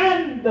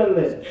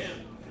scandalous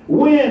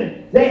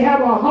when they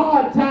have a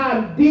hard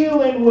time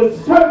dealing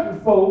with certain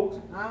folks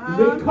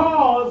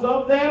because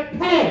of their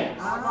past.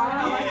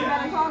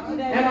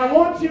 And I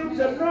want you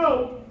to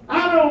know,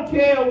 I don't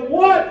care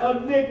what a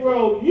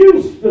Negro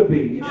used to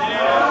be,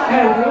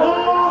 as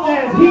long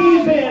as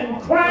he's in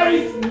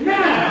Christ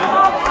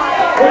now,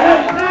 it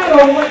doesn't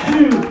matter what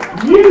you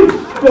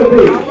used to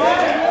be.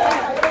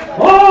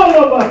 All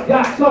of us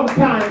got some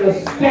kind of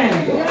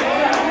scandal.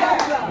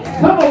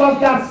 Some of us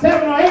got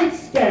 7 or 8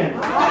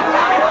 scandals.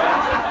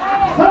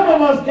 Some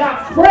of us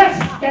got fresh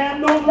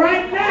scandals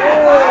right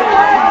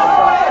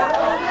now.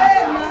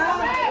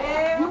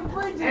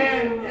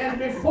 And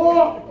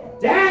before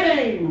that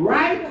ain't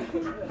right,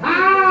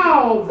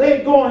 how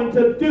they going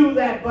to do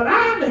that? But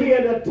I'm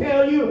here to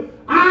tell you,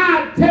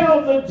 I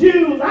tell the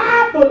Jews,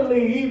 I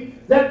believe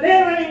that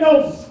there ain't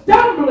no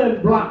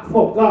stumbling block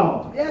for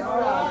God.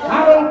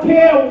 I don't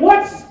care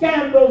what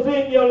scandals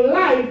in your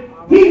life,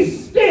 he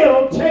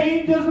still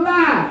changes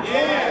lives.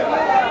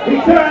 He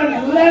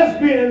turns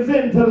lesbians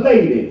into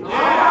ladies.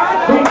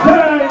 He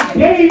turns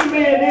gay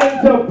men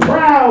into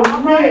proud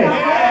men.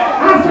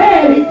 I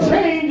said he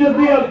changes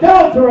the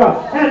adulterer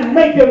and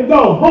make him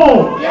go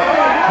home.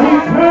 He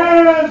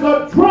turns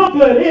a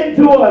drunkard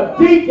into a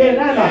deacon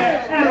and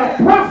a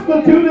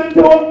prostitute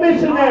into a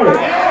missionary.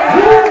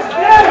 Who's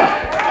better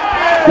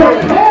to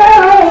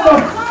tell the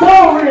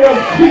story of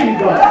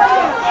Jesus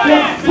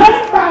than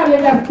somebody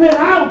that's been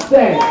out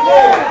there?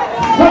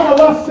 Some of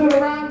us sit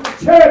around the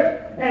church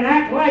and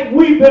act like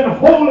we've been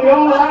holy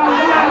all our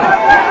lives.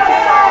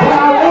 But I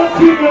want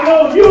you to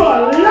know you're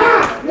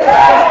alive.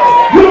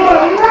 You're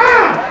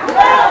alive.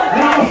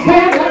 And I'm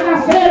saying, like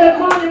I said at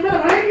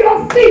Monument, ain't your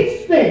feet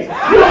stink.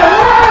 You're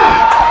alive.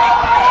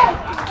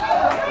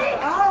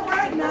 All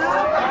right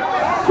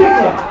now.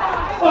 Sick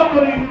up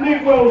of these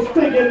Negroes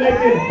thinking they've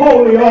been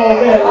holy all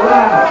their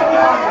lives.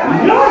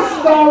 Your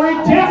story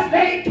just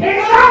ain't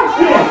came out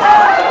yet.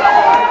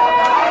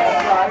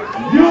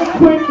 You're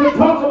quick to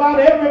talk about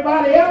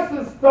everybody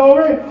else's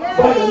story,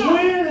 but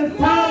when it's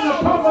time to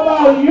talk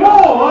about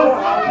yours,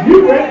 you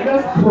ready?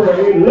 Let's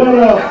pray. Let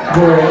us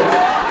pray.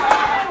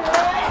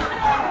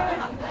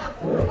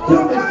 To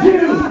the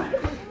Jews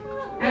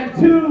and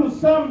to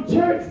some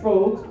church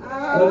folks,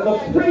 the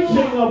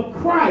preaching of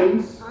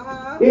Christ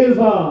is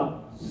a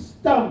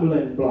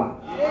stumbling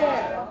block.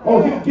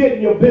 Oh, he'll get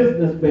in your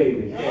business,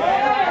 baby.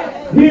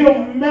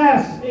 He'll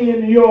mess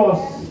in your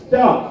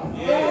stuff.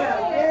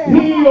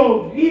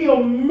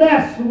 He'll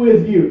mess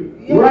with you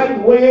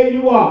right where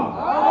you are.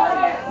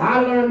 I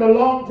learned a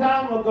long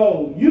time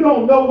ago, you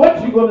don't know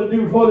what you're going to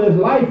do for this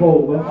life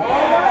over.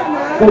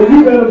 So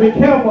you better be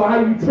careful how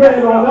you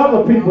tread on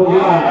other people's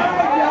lives.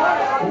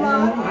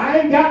 I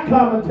ain't got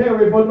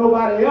commentary for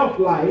nobody else's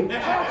life.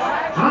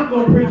 I'm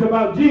going to preach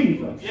about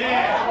Jesus.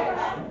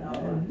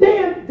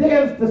 Then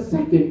there's the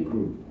second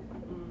group.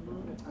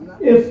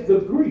 It's the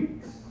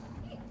Greeks.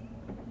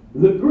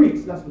 The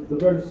Greeks, that's what the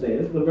verse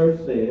says. The verse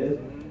says,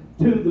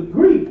 to the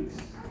Greeks,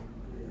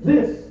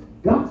 this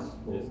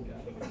gospel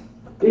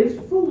is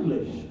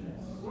foolishness.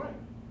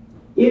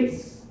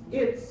 It's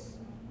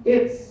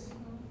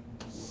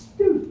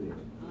stupid.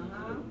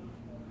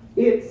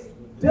 It's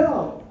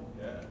dull.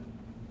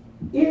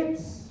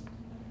 It's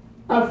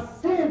a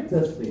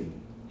fantasy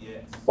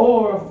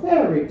or a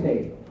fairy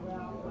tale.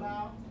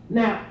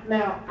 Now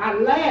I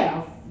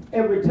laugh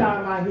every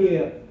time I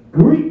hear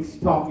Greeks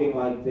talking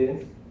like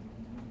this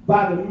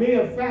by the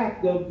mere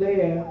fact of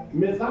their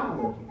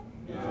mythology.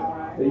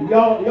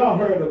 Y'all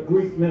heard of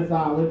Greek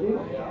mythology?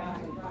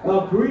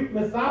 Greek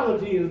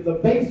mythology is the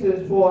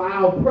basis for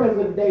our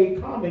present day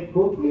comic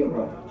book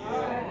hero,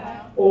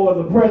 or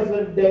the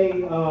present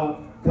day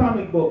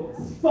comic book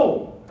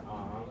Thor,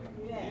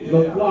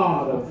 the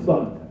god of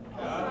thunder,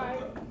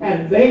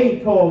 and they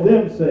call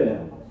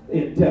themselves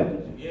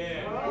intelligent.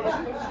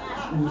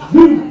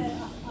 Zeus,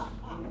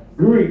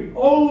 Greek,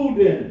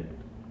 Odin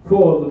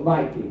for the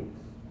Vikings,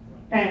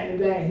 and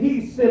that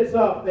he sits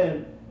up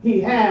and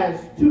he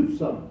has 2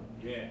 sons,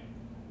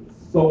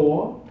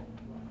 Thor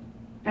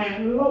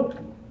and Loki.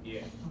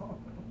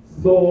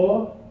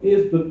 Thor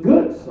is the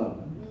good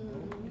son.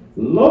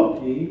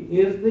 Loki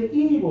is the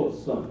evil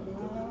son.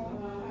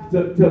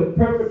 To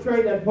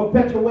perpetrate and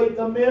perpetuate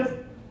the myth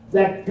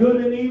that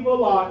good and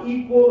evil are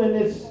equal in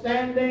its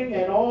standing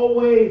and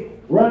always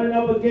running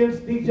up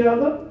against each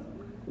other,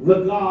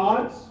 the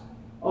gods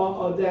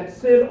that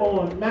sit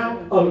on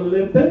Mount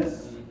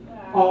Olympus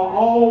are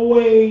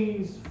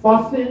always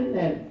fussing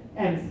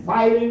and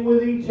fighting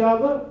with each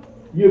other.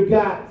 You've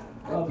got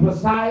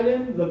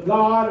Poseidon, the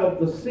god of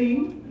the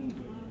sea.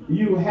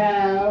 You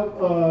have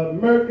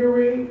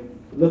Mercury,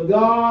 the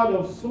god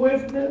of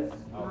swiftness.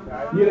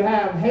 You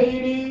have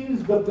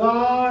Hades, the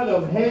god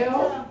of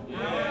hell.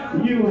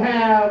 You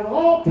have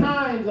all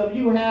kinds of,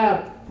 you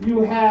have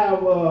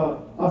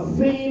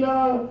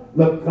Athena,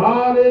 the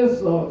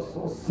goddess or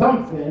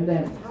something,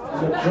 and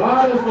the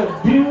goddess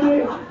of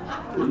beauty.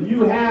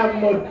 You have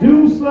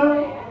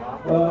Medusa.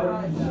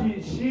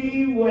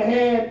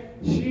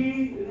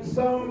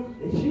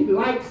 She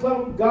liked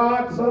some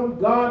god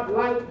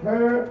liked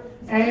her,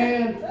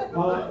 and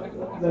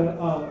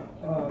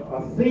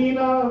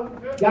Athena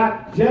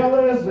got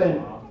jealous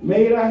and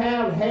made her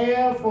have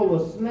hair full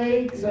of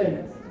snakes,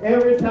 and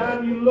every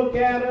time you look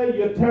at her,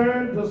 you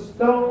turn to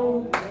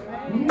stone.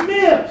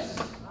 Myths,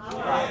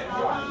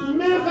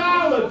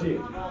 mythology,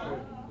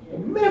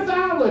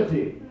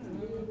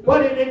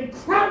 but it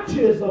encroaches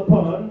touches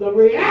upon the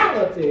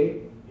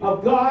reality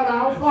of God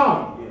our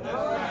Father.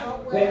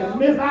 There's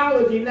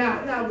mythology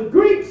now. Now the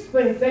Greeks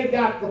think they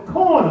got the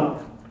corner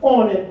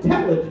on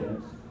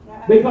intelligence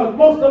because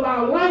most of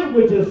our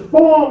languages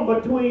form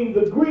between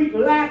the Greek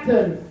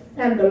Latin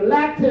and the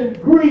Latin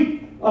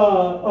Greek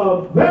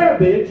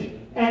verbiage,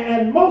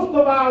 and most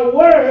of our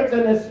words,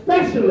 and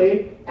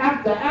especially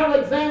after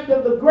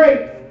Alexander the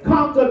Great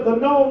conquered the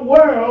known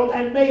world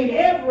and made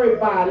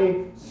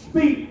everybody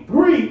speak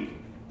Greek,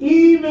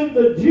 even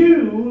the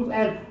Jews,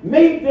 and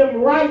made them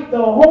write the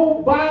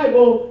whole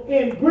Bible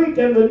in Greek,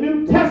 and the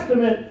New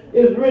Testament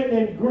is written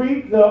in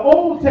Greek. The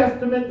Old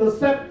Testament, the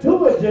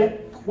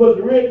Septuagint, was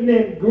written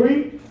in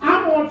Greek.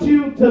 I want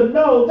you to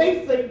know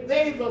they think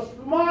they're the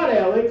smart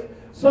alecks,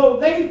 so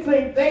they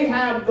think they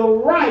have the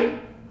right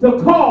to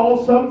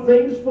call some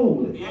things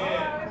foolish.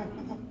 Yeah.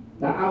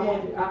 Now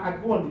I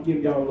wanted to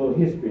give y'all a little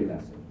history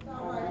lesson.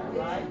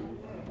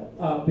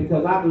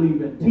 Because I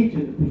believe in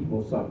teaching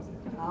people something.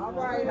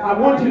 I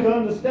want you to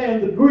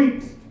understand the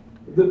Greeks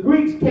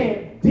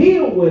can't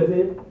deal with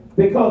it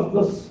because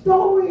the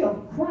story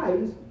of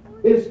Christ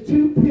is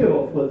too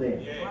pure for them.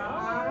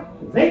 Yeah.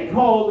 They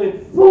call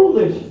it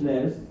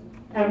foolishness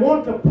and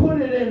want to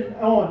put it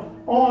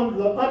on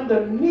the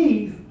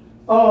underneath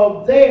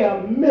of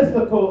their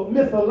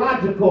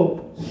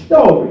mythological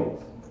stories.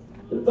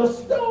 The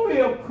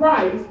story of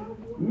Christ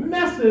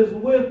messes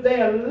with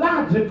their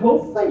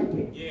logical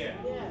thinking. Yeah.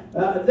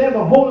 There's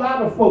a whole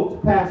lot of folks,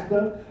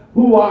 Pastor,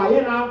 who are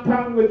in our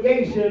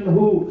congregation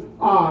who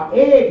are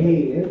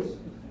eggheads,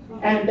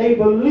 and they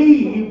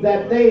believe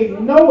that they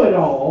know it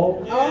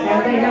all,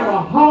 and they have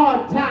a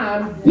hard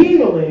time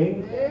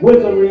dealing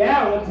with the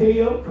reality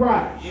of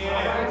Christ.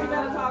 Yeah. You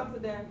better talk to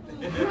them.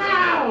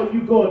 How are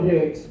you going to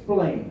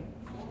explain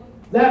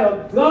that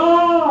a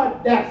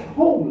God that's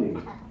holy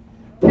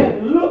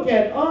can look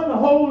at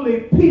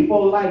unholy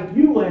people like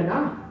you and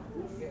I,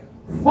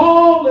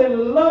 fall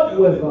in love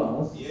with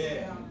us,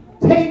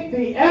 take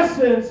the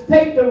essence,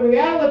 take the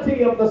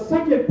reality of the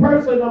second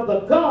person of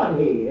the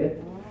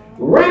Godhead,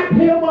 wrap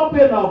him up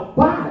in a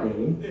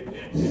body,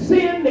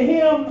 send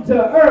him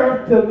to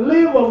earth to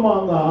live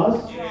among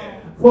us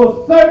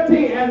for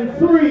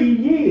 33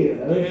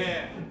 years,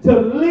 to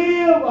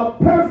live a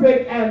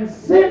perfect and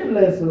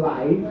sinless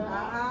life,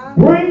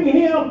 bring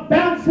him,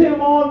 bounce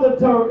him on the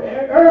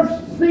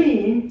earth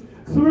scene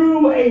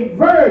through a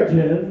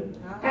virgin,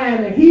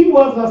 and he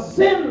was a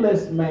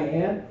sinless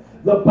man.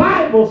 The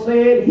Bible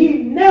said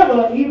he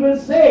never even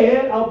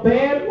said a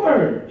bad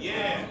word.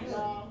 Yeah.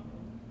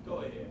 Go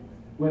ahead.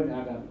 Wait a minute,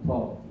 I got to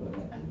pause.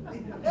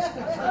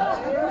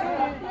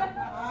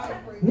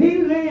 He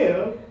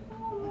lived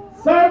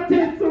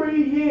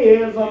 33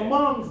 years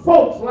among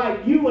folks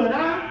like you and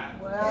I,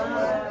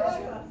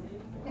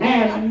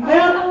 and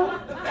never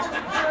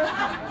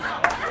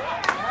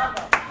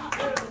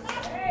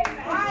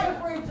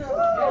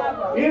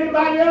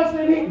anybody else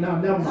in here? No,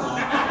 never mind.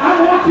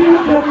 I want you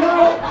to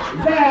know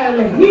that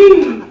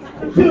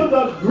to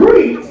the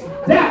Greeks,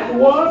 that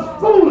was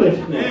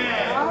foolishness.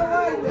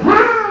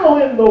 How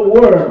in the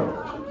world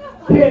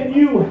can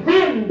you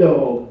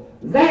handle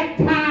that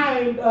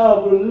kind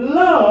of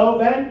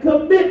love and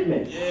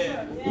commitment?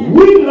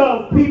 We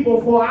love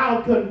people for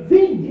our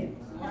convenience.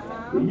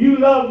 You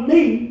love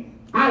me,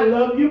 I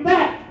love you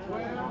back.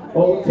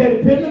 Oh,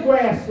 Teddy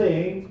Pendergrass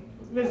sings,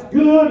 it's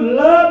good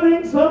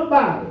loving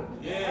somebody.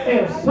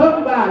 If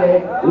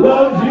somebody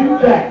loves you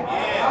back.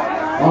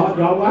 Oh,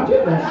 y'all watch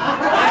it now.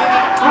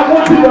 I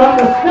want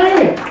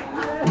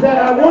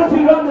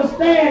you to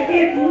understand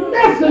it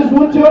messes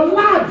with your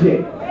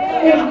logic.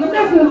 It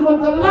messes with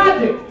the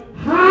logic.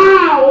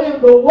 How in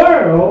the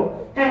world?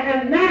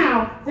 And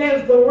now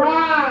there's the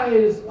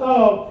rise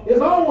of,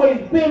 it's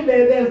always been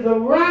there, there's the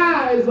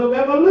rise of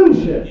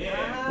evolution.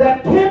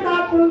 That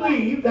cannot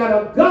believe that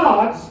a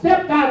God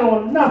stepped out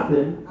on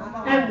nothing,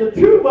 and the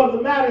truth of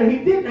the matter, he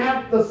didn't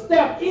have to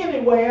step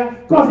anywhere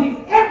because he's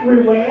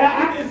everywhere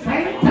at the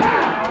same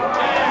time.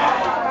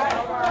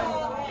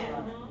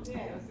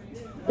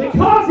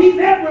 Because he's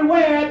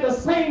everywhere at the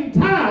same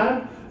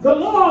time, the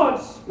Lord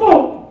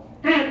spoke,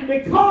 and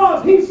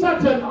because he's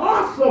such an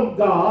awesome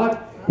God,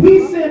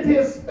 he sent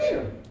his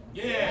spirit.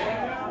 He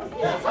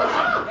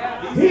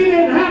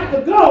didn't have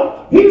to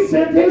go, he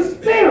sent his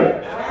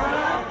spirit.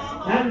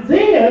 And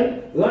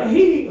then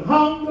he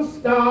hung the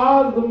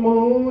stars, the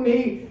moon,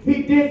 he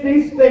did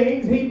these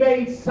things, he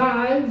made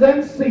signs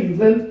and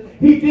seasons,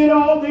 he did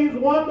all these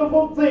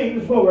wonderful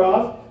things for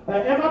us.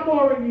 Am I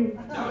boring you?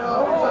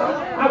 No.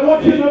 I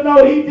want you to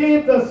know he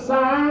did the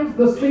signs,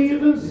 the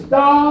seasons,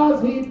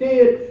 stars, he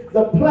did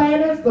the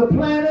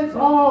planets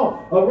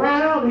all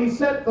around. He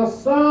set the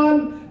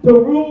sun to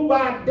rule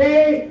by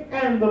day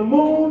and the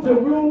moon to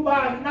rule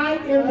by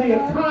night in the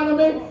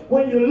economy.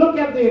 When you look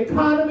at the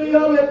economy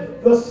of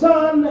it,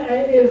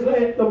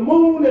 the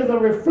moon is a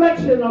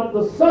reflection of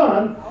the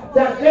sun,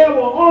 that there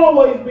will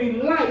always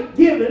be light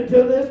given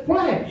to this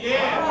planet.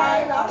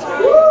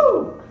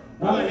 Woo!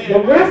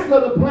 The rest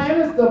of the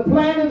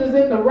planet is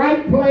in the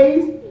right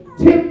place,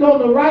 tipped on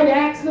the right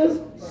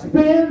axis,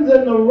 spins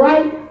in the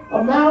right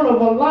amount of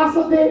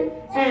velocity,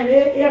 and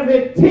if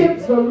it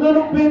tips a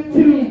little bit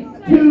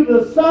to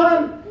the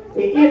sun,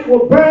 it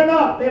will burn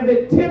up. If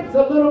it tips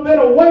a little bit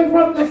away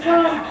from the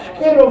sun,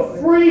 it'll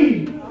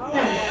freeze.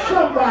 And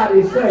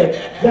somebody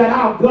say that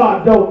our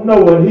God don't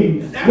know what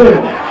he's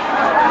doing.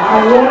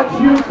 I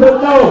want you to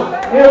know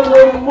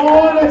every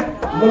morning,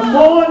 the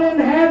morning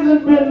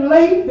hasn't been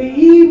late, the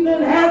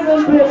evening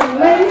hasn't been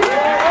late.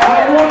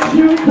 I want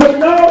you to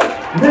know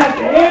that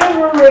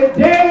every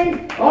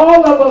day,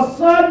 all of a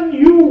sudden,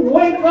 you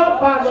wake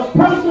up by the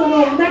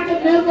personal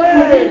mechanism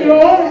within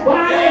your own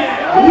body.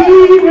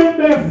 Even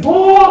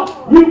before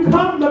you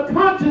come to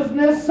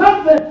consciousness,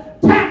 something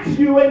taps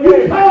you and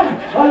you come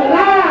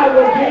alive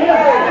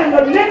again. And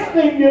the next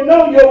thing you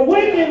know, you're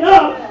waking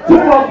up to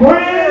a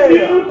brand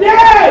new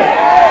day.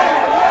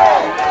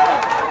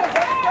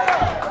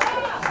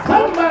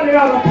 Somebody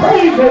ought to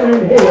praise him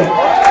in here.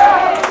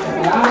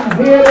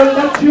 I'm here to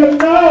let you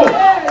know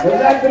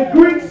that the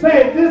Greeks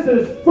say this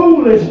is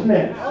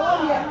foolishness.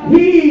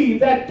 He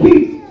that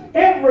keeps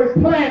every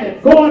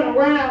planet going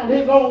around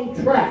his own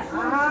track.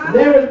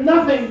 There is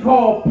nothing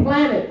called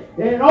planet.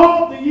 In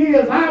all the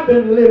years I've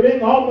been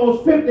living,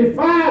 almost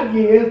 55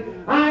 years,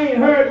 I ain't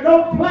heard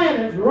no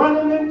planets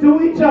running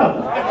into each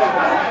other.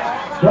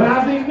 But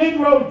I see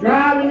Negroes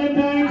driving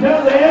into each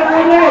other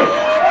every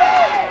day.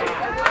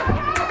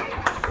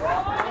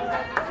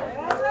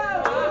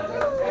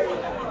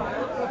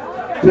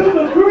 To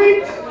the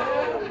Greeks,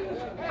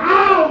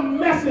 our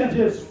message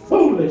is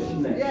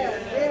foolishness.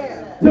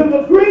 To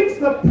the Greeks,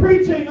 the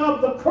preaching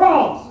of the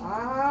cross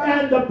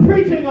and the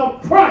preaching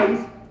of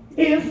Christ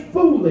is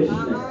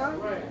foolishness.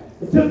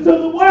 To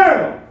the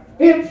world,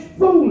 it's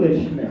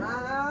foolishness.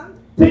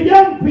 To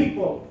young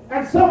people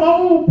and some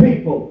old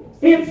people,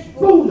 it's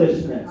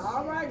foolishness.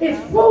 It's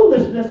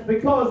foolishness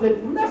because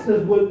it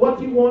messes with what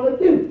you want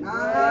to do.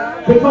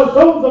 Because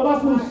those of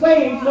us who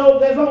saved know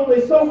there's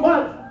only so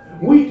much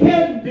we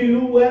can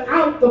do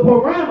without the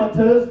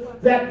parameters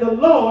that the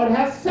Lord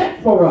has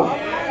set for us.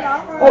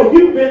 Oh,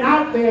 you've been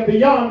out there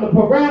beyond the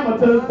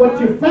parameters, but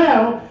you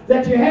found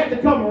that you had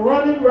to come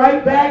running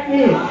right back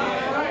in.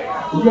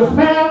 You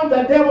found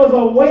that there was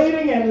a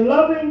waiting and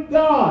loving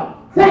God.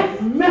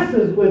 That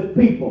messes with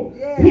people.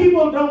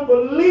 People don't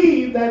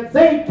believe that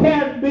they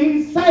can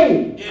be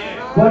saved.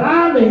 But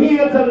I'm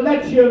here to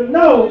let you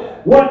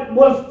know what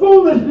was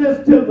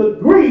foolishness to the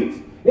Greeks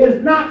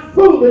is not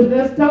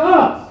foolishness to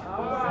us.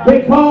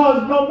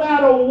 Because no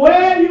matter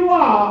where you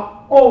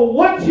are or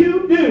what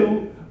you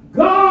do,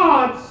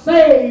 God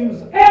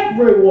saves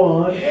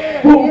everyone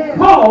who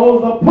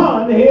calls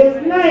upon his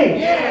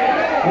name.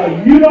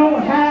 You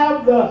don't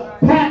have the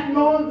patent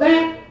on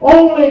that.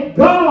 Only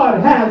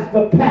God has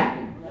the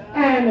patent.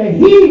 And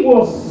he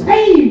will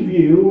save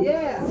you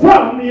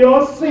from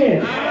your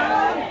sin.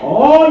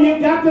 All you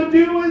got to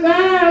do is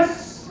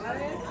ask.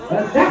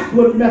 And that's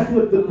what messed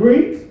with the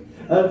Greeks.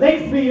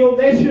 They feel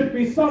there should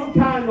be some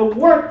kind of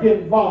work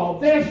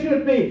involved. There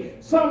should be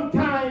some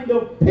kind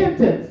of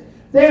penance.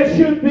 There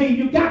should be,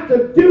 you got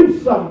to do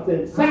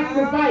something.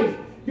 Sacrifice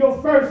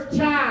your first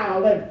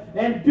child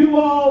and do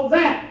all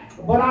that.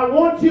 But I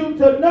want you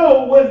to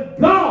know with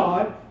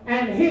God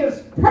and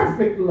his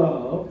perfect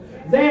love,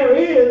 there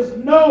is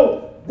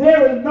no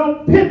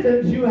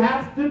penance you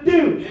have to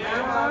do.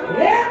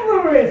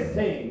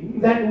 Everything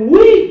that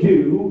we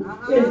do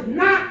is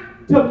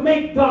not to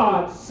make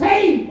God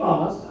save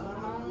us.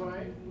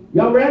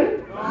 Y'all ready?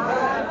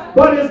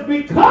 But it's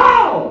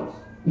because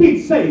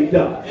he saved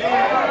us.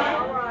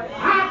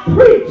 I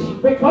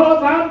preach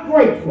because I'm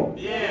grateful.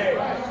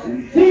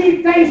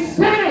 See, they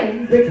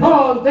sing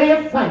because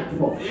they're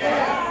thankful.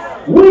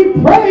 We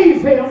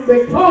praise him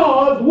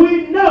because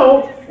we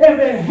know if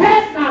it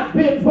had not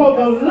been for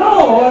the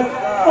Lord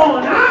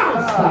on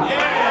our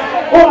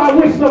side. Oh, I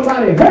wish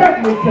somebody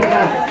heard me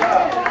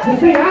tonight. You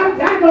see,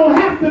 I don't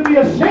have to be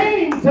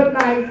ashamed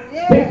tonight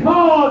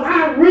because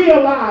I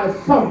realize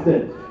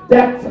something.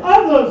 That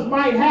others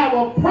might have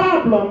a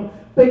problem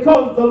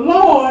because the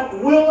Lord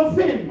will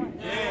offend you.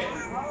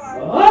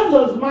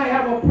 Others might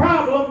have a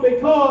problem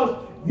because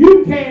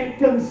you can't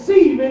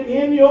conceive it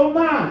in your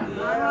mind.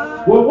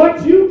 Well,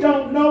 what you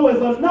don't know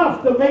is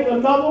enough to make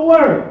another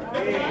world.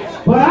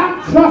 But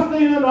I'm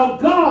trusting in a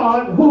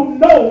God who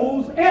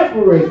knows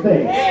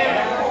everything.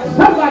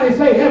 Somebody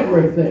say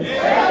everything.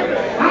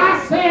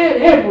 I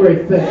said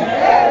everything.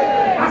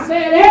 I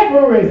said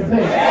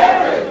everything.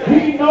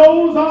 He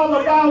knows all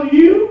about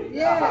you.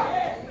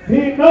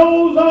 He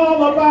knows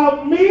all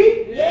about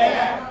me.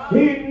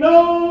 He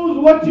knows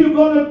what you're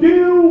going to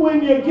do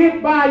when you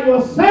get by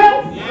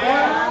yourself.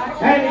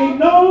 And he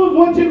knows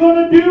what you're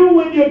going to do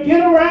when you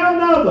get around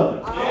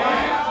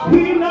others.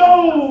 He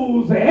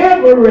knows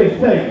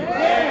everything.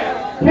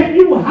 Can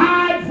you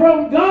hide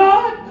from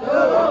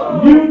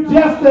God? You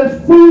just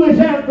as foolish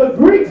as the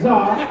Greeks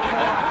are.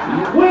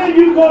 Where are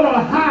you going to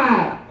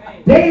hide?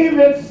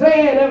 David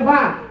said, if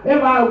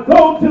I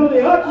go to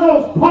the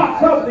utmost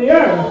parts of the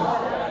earth,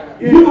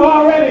 you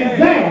already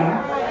there.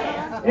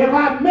 If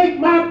I make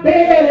my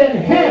bed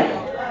in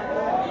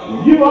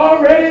hell, you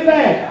already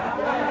there.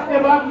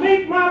 If I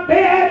make my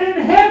bed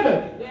in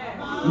heaven,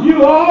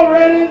 you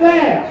already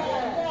there.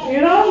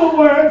 In other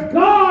words,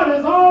 God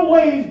is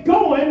always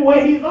going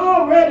where he's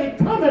already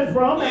coming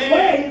from and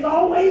where he's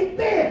always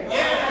been.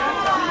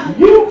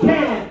 You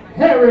can't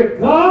hurry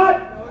God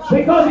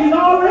because he's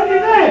already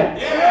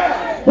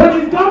there. But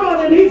he's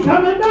gone and he's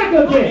coming back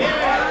again.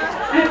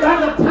 And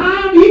by the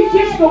time he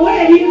gets to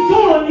where he's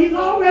going, he's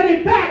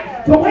already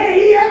back to where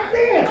he has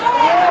been.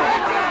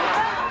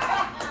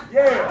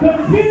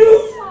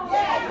 Confused?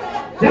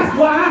 That's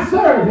why I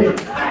serve him.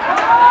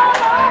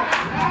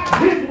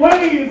 His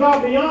ways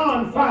are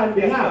beyond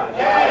finding out.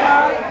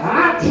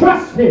 I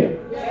trust him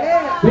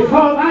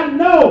because I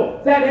know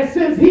that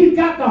since he's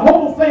got the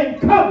whole thing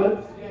covered.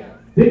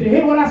 Did you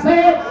hear what I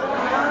said?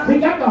 He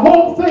got the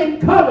whole thing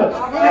covered.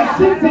 And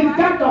since he's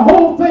got the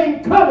whole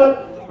thing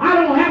covered, I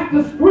don't have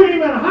to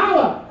scream and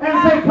holler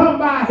and say, come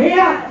by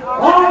here.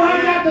 All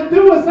I got to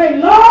do is say,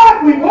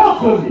 Lord, we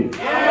welcome you.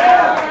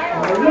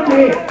 Look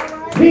here.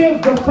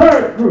 Here's the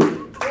third group.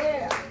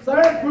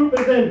 Third group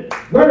is in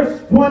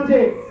verse 20,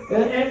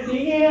 at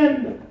the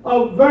end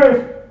of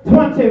verse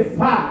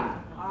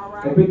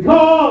 25.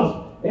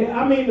 Because,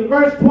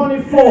 verse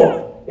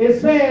 24, it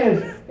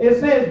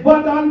says,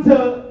 but unto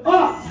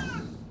us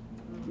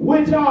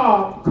which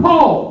are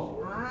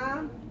called,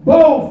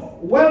 both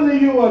whether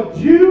you are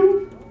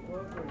Jew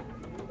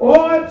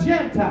or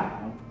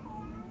Gentile,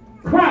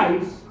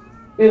 Christ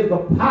is the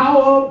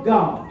power of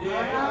God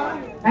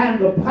and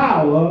the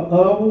power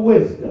of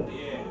wisdom.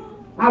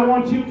 I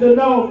want you to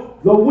know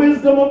the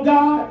wisdom of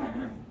God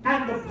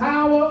and the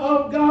power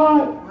of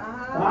God.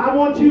 I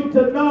want you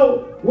to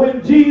know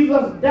when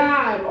Jesus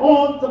died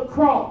on the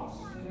cross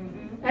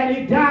and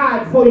he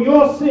died for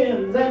your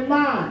sins and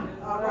mine.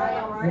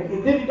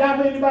 Did he die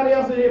for anybody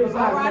else in here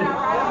besides me?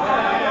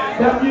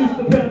 That used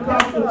to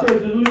Pentecostal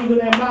churches losing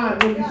their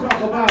mind when you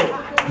talk about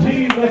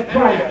Jesus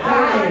Christ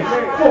dying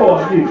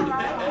for you.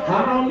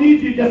 I don't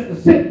need you just to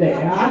sit there.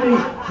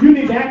 You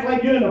need to act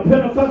like you're in a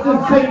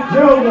Pentecostal St.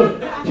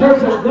 Joseph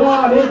Church of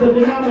God in the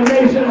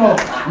denominational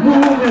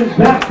movement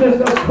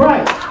Baptist of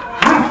Christ.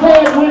 I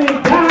said when he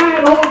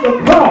died on the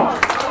cross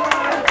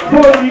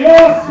for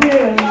your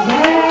sins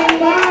and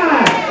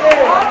mine.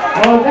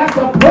 Oh, that's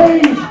a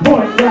praise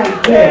point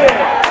right there.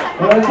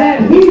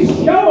 That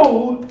he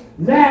showed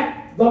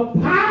that the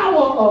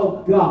power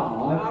of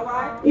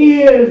God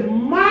is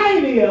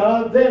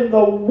mightier than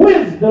the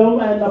wisdom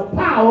and the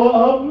power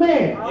of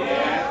man.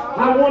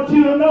 I want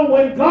you to know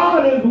when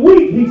God is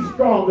weak, he's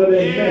stronger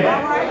than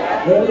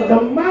man.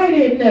 The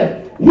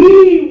mightiness,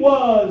 he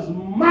was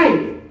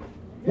mighty.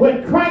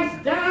 When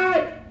Christ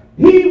died,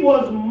 he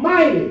was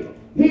mighty.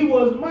 He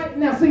was mighty.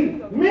 Now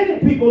see, many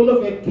people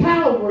look at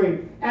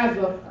Calvary as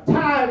a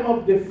time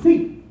of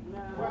defeat.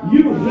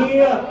 You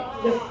hear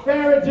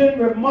disparaging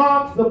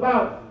remarks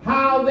about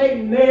how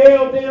they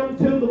nailed him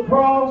to the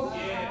cross,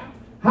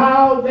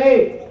 how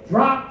they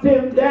dropped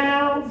him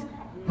down,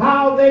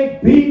 how they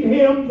beat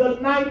him the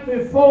night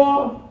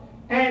before,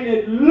 and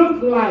it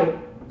looked like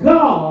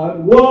God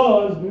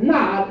was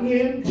not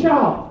in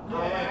charge.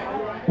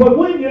 But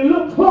when you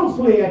look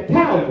closely at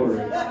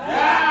Calvary,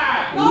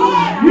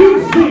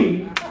 you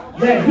see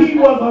that he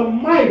was a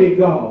mighty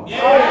God.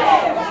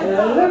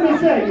 Let me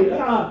tell you,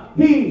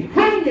 he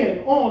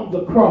hanging on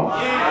the cross.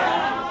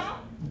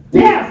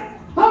 Death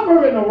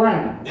hovering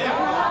around.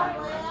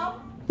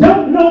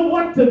 Don't know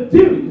what to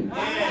do.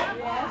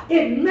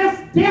 It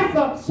messed death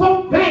up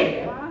so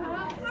bad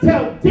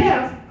till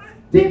death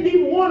didn't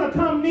even want to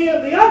come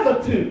near the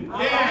other two.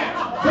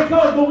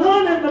 Because the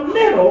one in the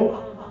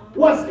middle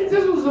was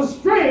a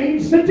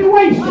strange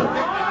situation.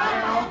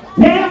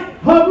 Death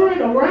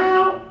hovering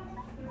around,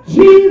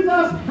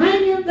 Jesus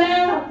hanging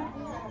there,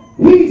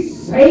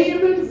 he's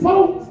saving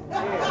folks.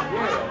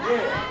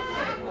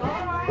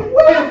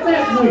 Where's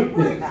that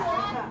weakness?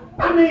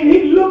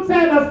 He looks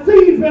at a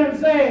thief and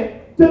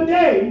says,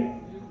 today,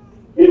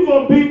 you're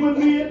going to be with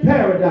me in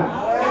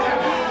paradise.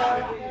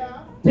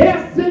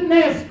 Death sitting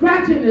there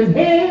scratching his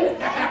head.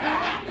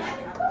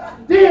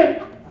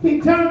 Then he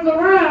turns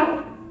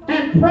around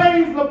and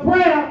prays the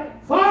prayer,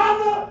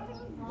 Father,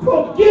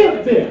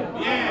 forgive them.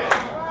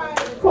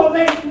 For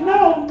they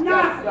know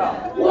not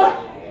what.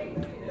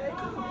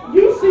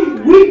 You see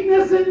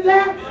weakness in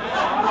that?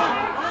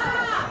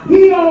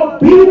 He all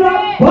beat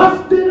up,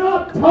 busted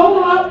up,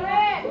 tore up,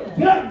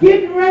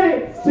 getting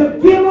ready to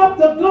give up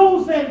the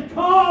ghost and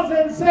cause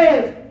and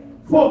says,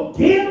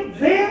 forgive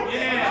them?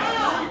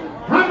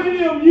 How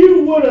many of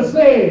you would have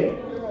said,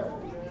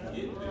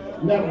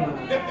 never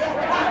mind.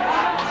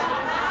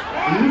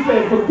 You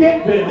say,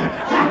 forget them.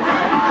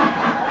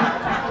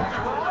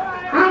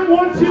 I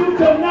want you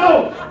to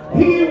know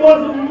he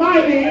was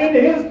mighty in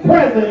his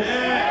presence,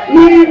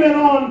 even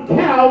on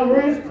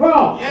Calvary's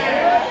cross.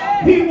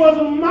 He was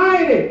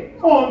mighty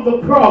on the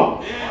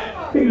cross.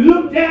 He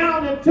looked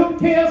down and took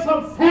care of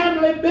some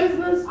family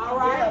business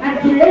and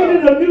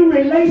created a new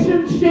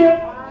relationship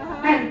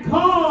and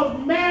caused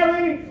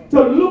Mary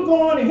to look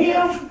on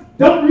him.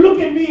 Don't look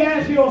at me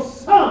as your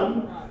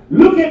son.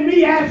 Look at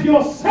me as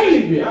your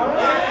Savior.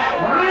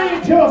 I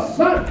ain't your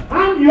son.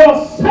 I'm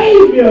your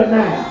Savior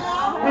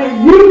now.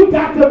 And you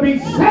got to be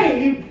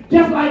saved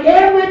just like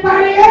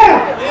everybody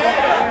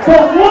else. So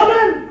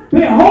woman,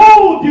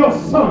 behold your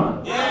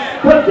son.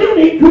 But then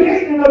he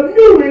created a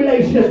new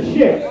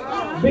relationship.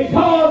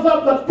 Because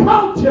of the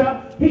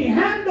culture, he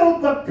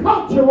handled the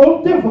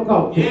cultural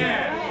difficulty.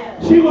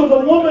 She was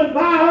a woman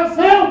by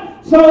herself,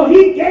 so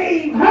he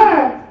gave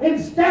her,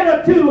 instead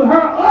of to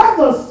her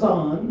other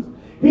sons,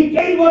 he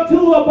gave her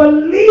to a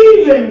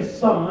believing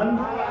son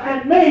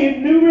and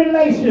made new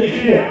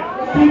relationship.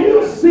 Do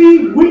you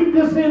see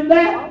weakness in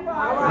that?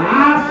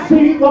 I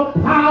see the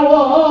power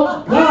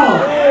of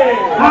God.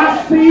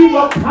 I see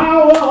the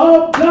power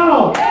of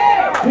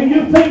God. Do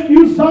you think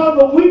you saw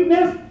the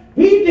weakness?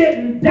 He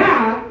didn't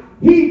die.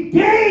 He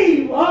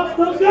gave up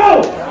the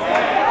ghost.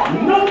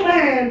 No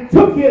man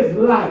took his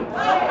life.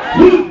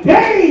 He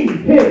gave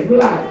his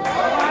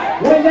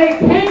life. When they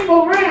came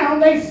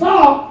around, they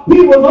saw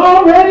he was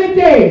already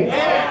dead.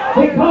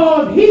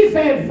 Because he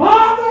said,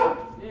 Father,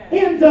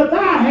 into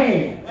thy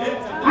hand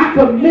I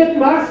commit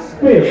my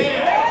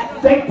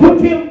spirit. They took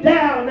him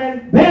down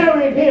and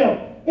buried him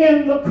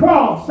in the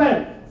cross.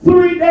 And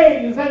 3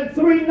 days and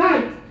 3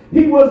 nights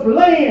he was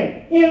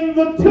laying in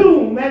the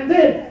tomb. And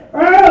then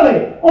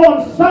early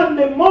on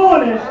Sunday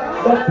morning,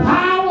 the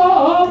power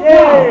of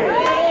God.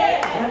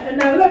 And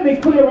now let me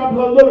clear up a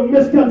little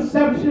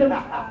misconception.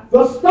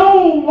 The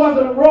stone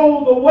wasn't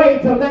rolled away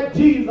to let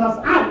Jesus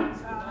out.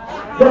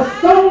 The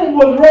stone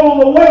was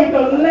rolled away to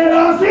let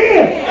us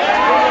in.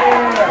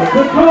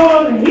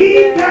 Because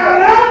he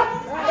got up.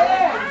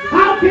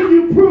 How can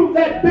you prove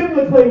that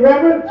biblically,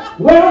 Reverend?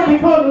 Well,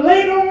 because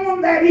later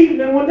on that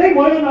evening when they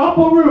were in the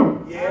upper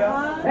room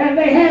and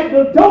they had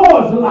the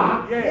doors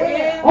locked,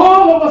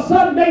 all of a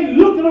sudden they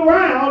looking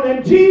around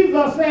and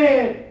Jesus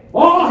said,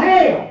 all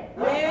hail.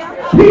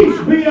 Peace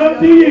be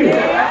unto you.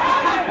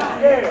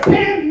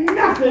 Can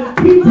nothing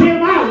keep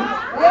him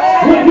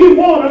out when he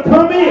want to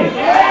come in.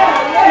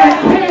 And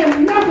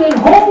can nothing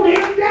hold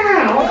him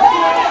down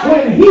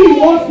when he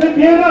wants to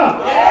get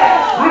up.